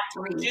already had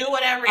 3. Do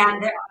whatever.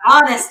 And they're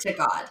honest to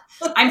God.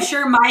 I'm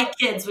sure my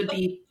kids would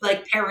be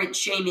like parent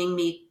shaming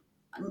me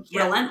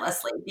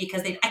relentlessly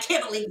because I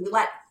can't believe you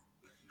let,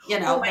 you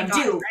know, them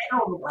do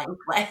blank.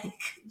 Like,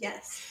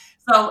 yes.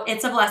 So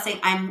it's a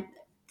blessing.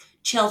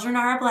 Children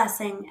are a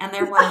blessing and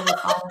they're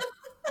wonderful.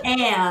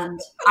 And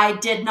I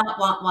did not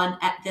want one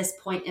at this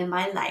point in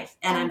my life.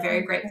 And I'm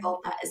very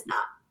grateful that is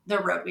not the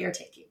road we are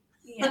taking.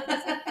 Yes.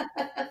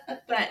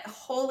 But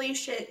holy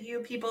shit, you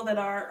people that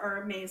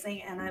are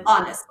amazing. And I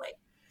honestly.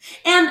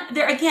 And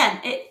there again,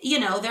 you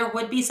know, there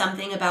would be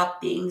something about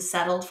being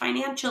settled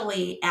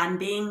financially and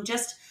being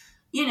just,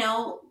 you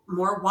know,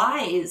 more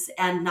wise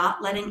and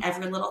not letting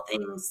every little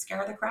thing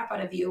scare the crap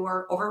out of you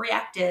or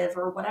overreactive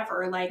or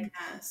whatever. Like,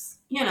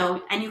 you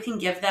know, and you can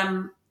give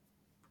them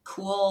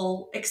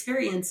cool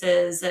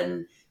experiences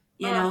and,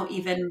 you know,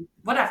 even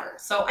whatever.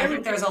 So I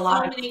think there's a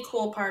lot of many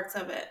cool parts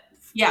of it.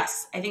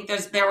 Yes. I think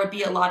there would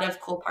be a lot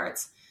of cool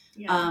parts.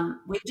 Yeah.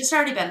 We've just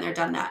already been there,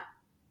 done that.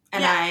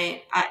 And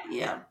I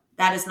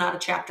that is not a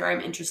chapter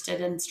I'm interested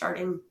in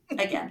starting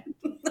again.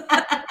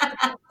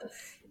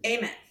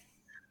 Amen.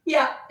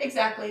 Yeah,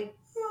 exactly.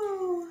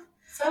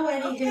 So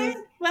anywho. Okay.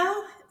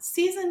 Well,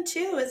 season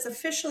 2 is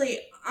officially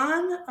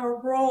on a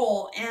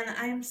roll, and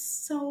I'm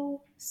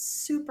so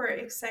super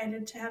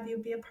excited to have you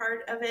be a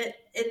part of it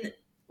in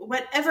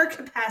whatever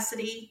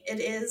capacity it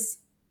is.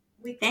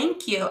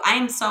 Thank you.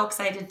 I'm so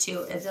excited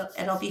too.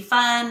 It'll be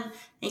fun.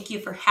 Thank you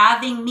for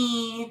having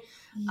me.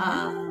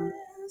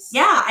 Yes.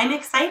 Yeah, I'm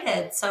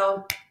excited.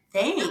 So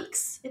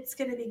thanks. It's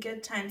going to be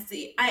good times.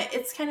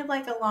 It's kind of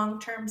like a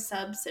long-term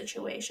sub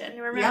situation.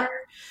 Remember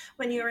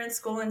when you were in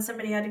school and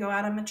somebody had to go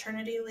out on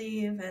maternity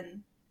leave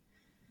and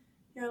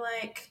you're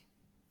like,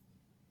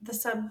 the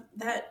sub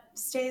that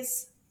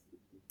stays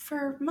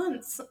for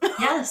months.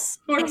 Yes,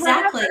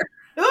 exactly.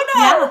 Who knows?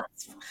 Yeah.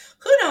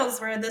 Who knows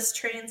where this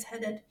train's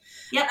headed.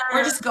 Yep,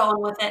 we're just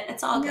going with it.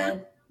 It's all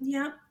good.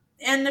 Yeah.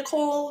 And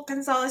Nicole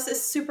Gonzalez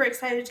is super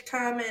excited to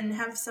come and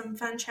have some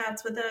fun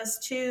chats with us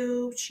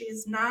too.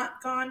 She's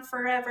not gone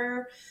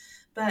forever,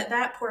 but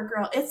that poor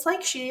girl, it's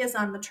like she is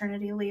on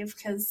maternity leave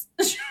because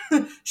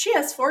she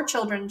has 4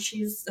 children.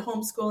 She's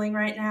homeschooling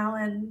right now,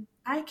 and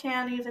I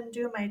can't even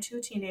do my 2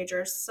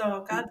 teenagers.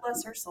 So God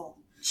bless her soul.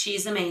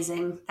 She's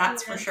amazing.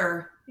 That's for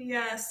sure.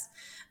 Yes.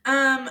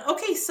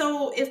 Okay,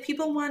 so if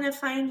people want to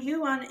find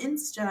you on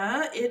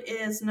Insta, it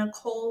is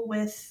Nicole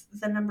with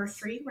the number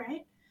 3,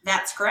 right?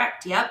 That's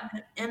correct. Yep.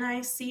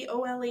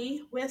 Nicole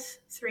with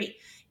 3.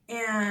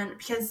 And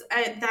because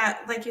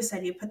that, like you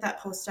said, you put that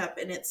post up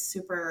and it's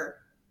super,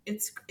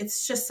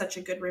 it's just such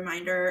a good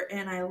reminder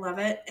and I love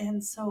it.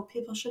 And so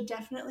people should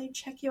definitely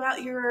check you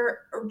out.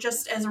 You're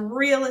just as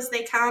real as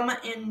they come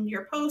in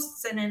your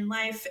posts and in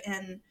life,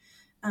 and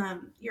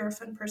you're a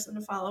fun person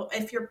to follow.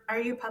 Is your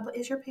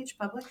page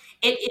public?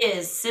 It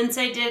is. Since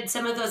I did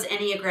some of those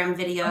Enneagram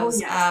videos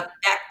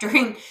back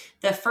during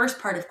the first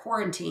part of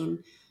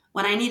quarantine,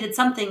 when I needed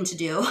something to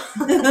do.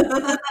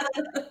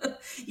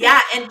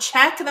 Yeah, and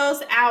check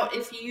those out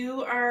if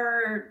you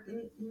are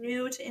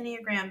new to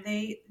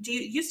Enneagram.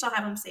 You still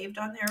have them saved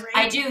on there,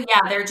 right? I do.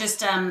 Yeah, they're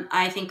just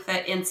I think the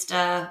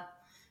Insta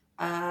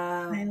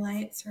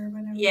highlights or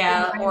whatever.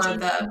 Yeah, or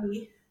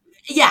IGTV.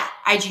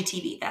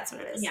 IGTV. That's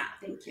what it is. Yeah,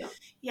 thank you.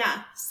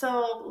 Yeah,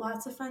 so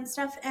lots of fun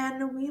stuff,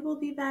 and we will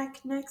be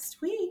back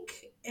next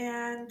week,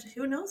 and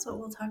who knows what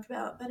we'll talk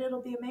about, but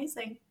it'll be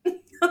amazing.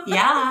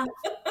 Yeah.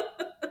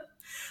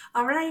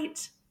 All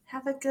right.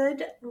 Have a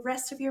good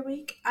rest of your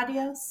week.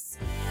 Adios.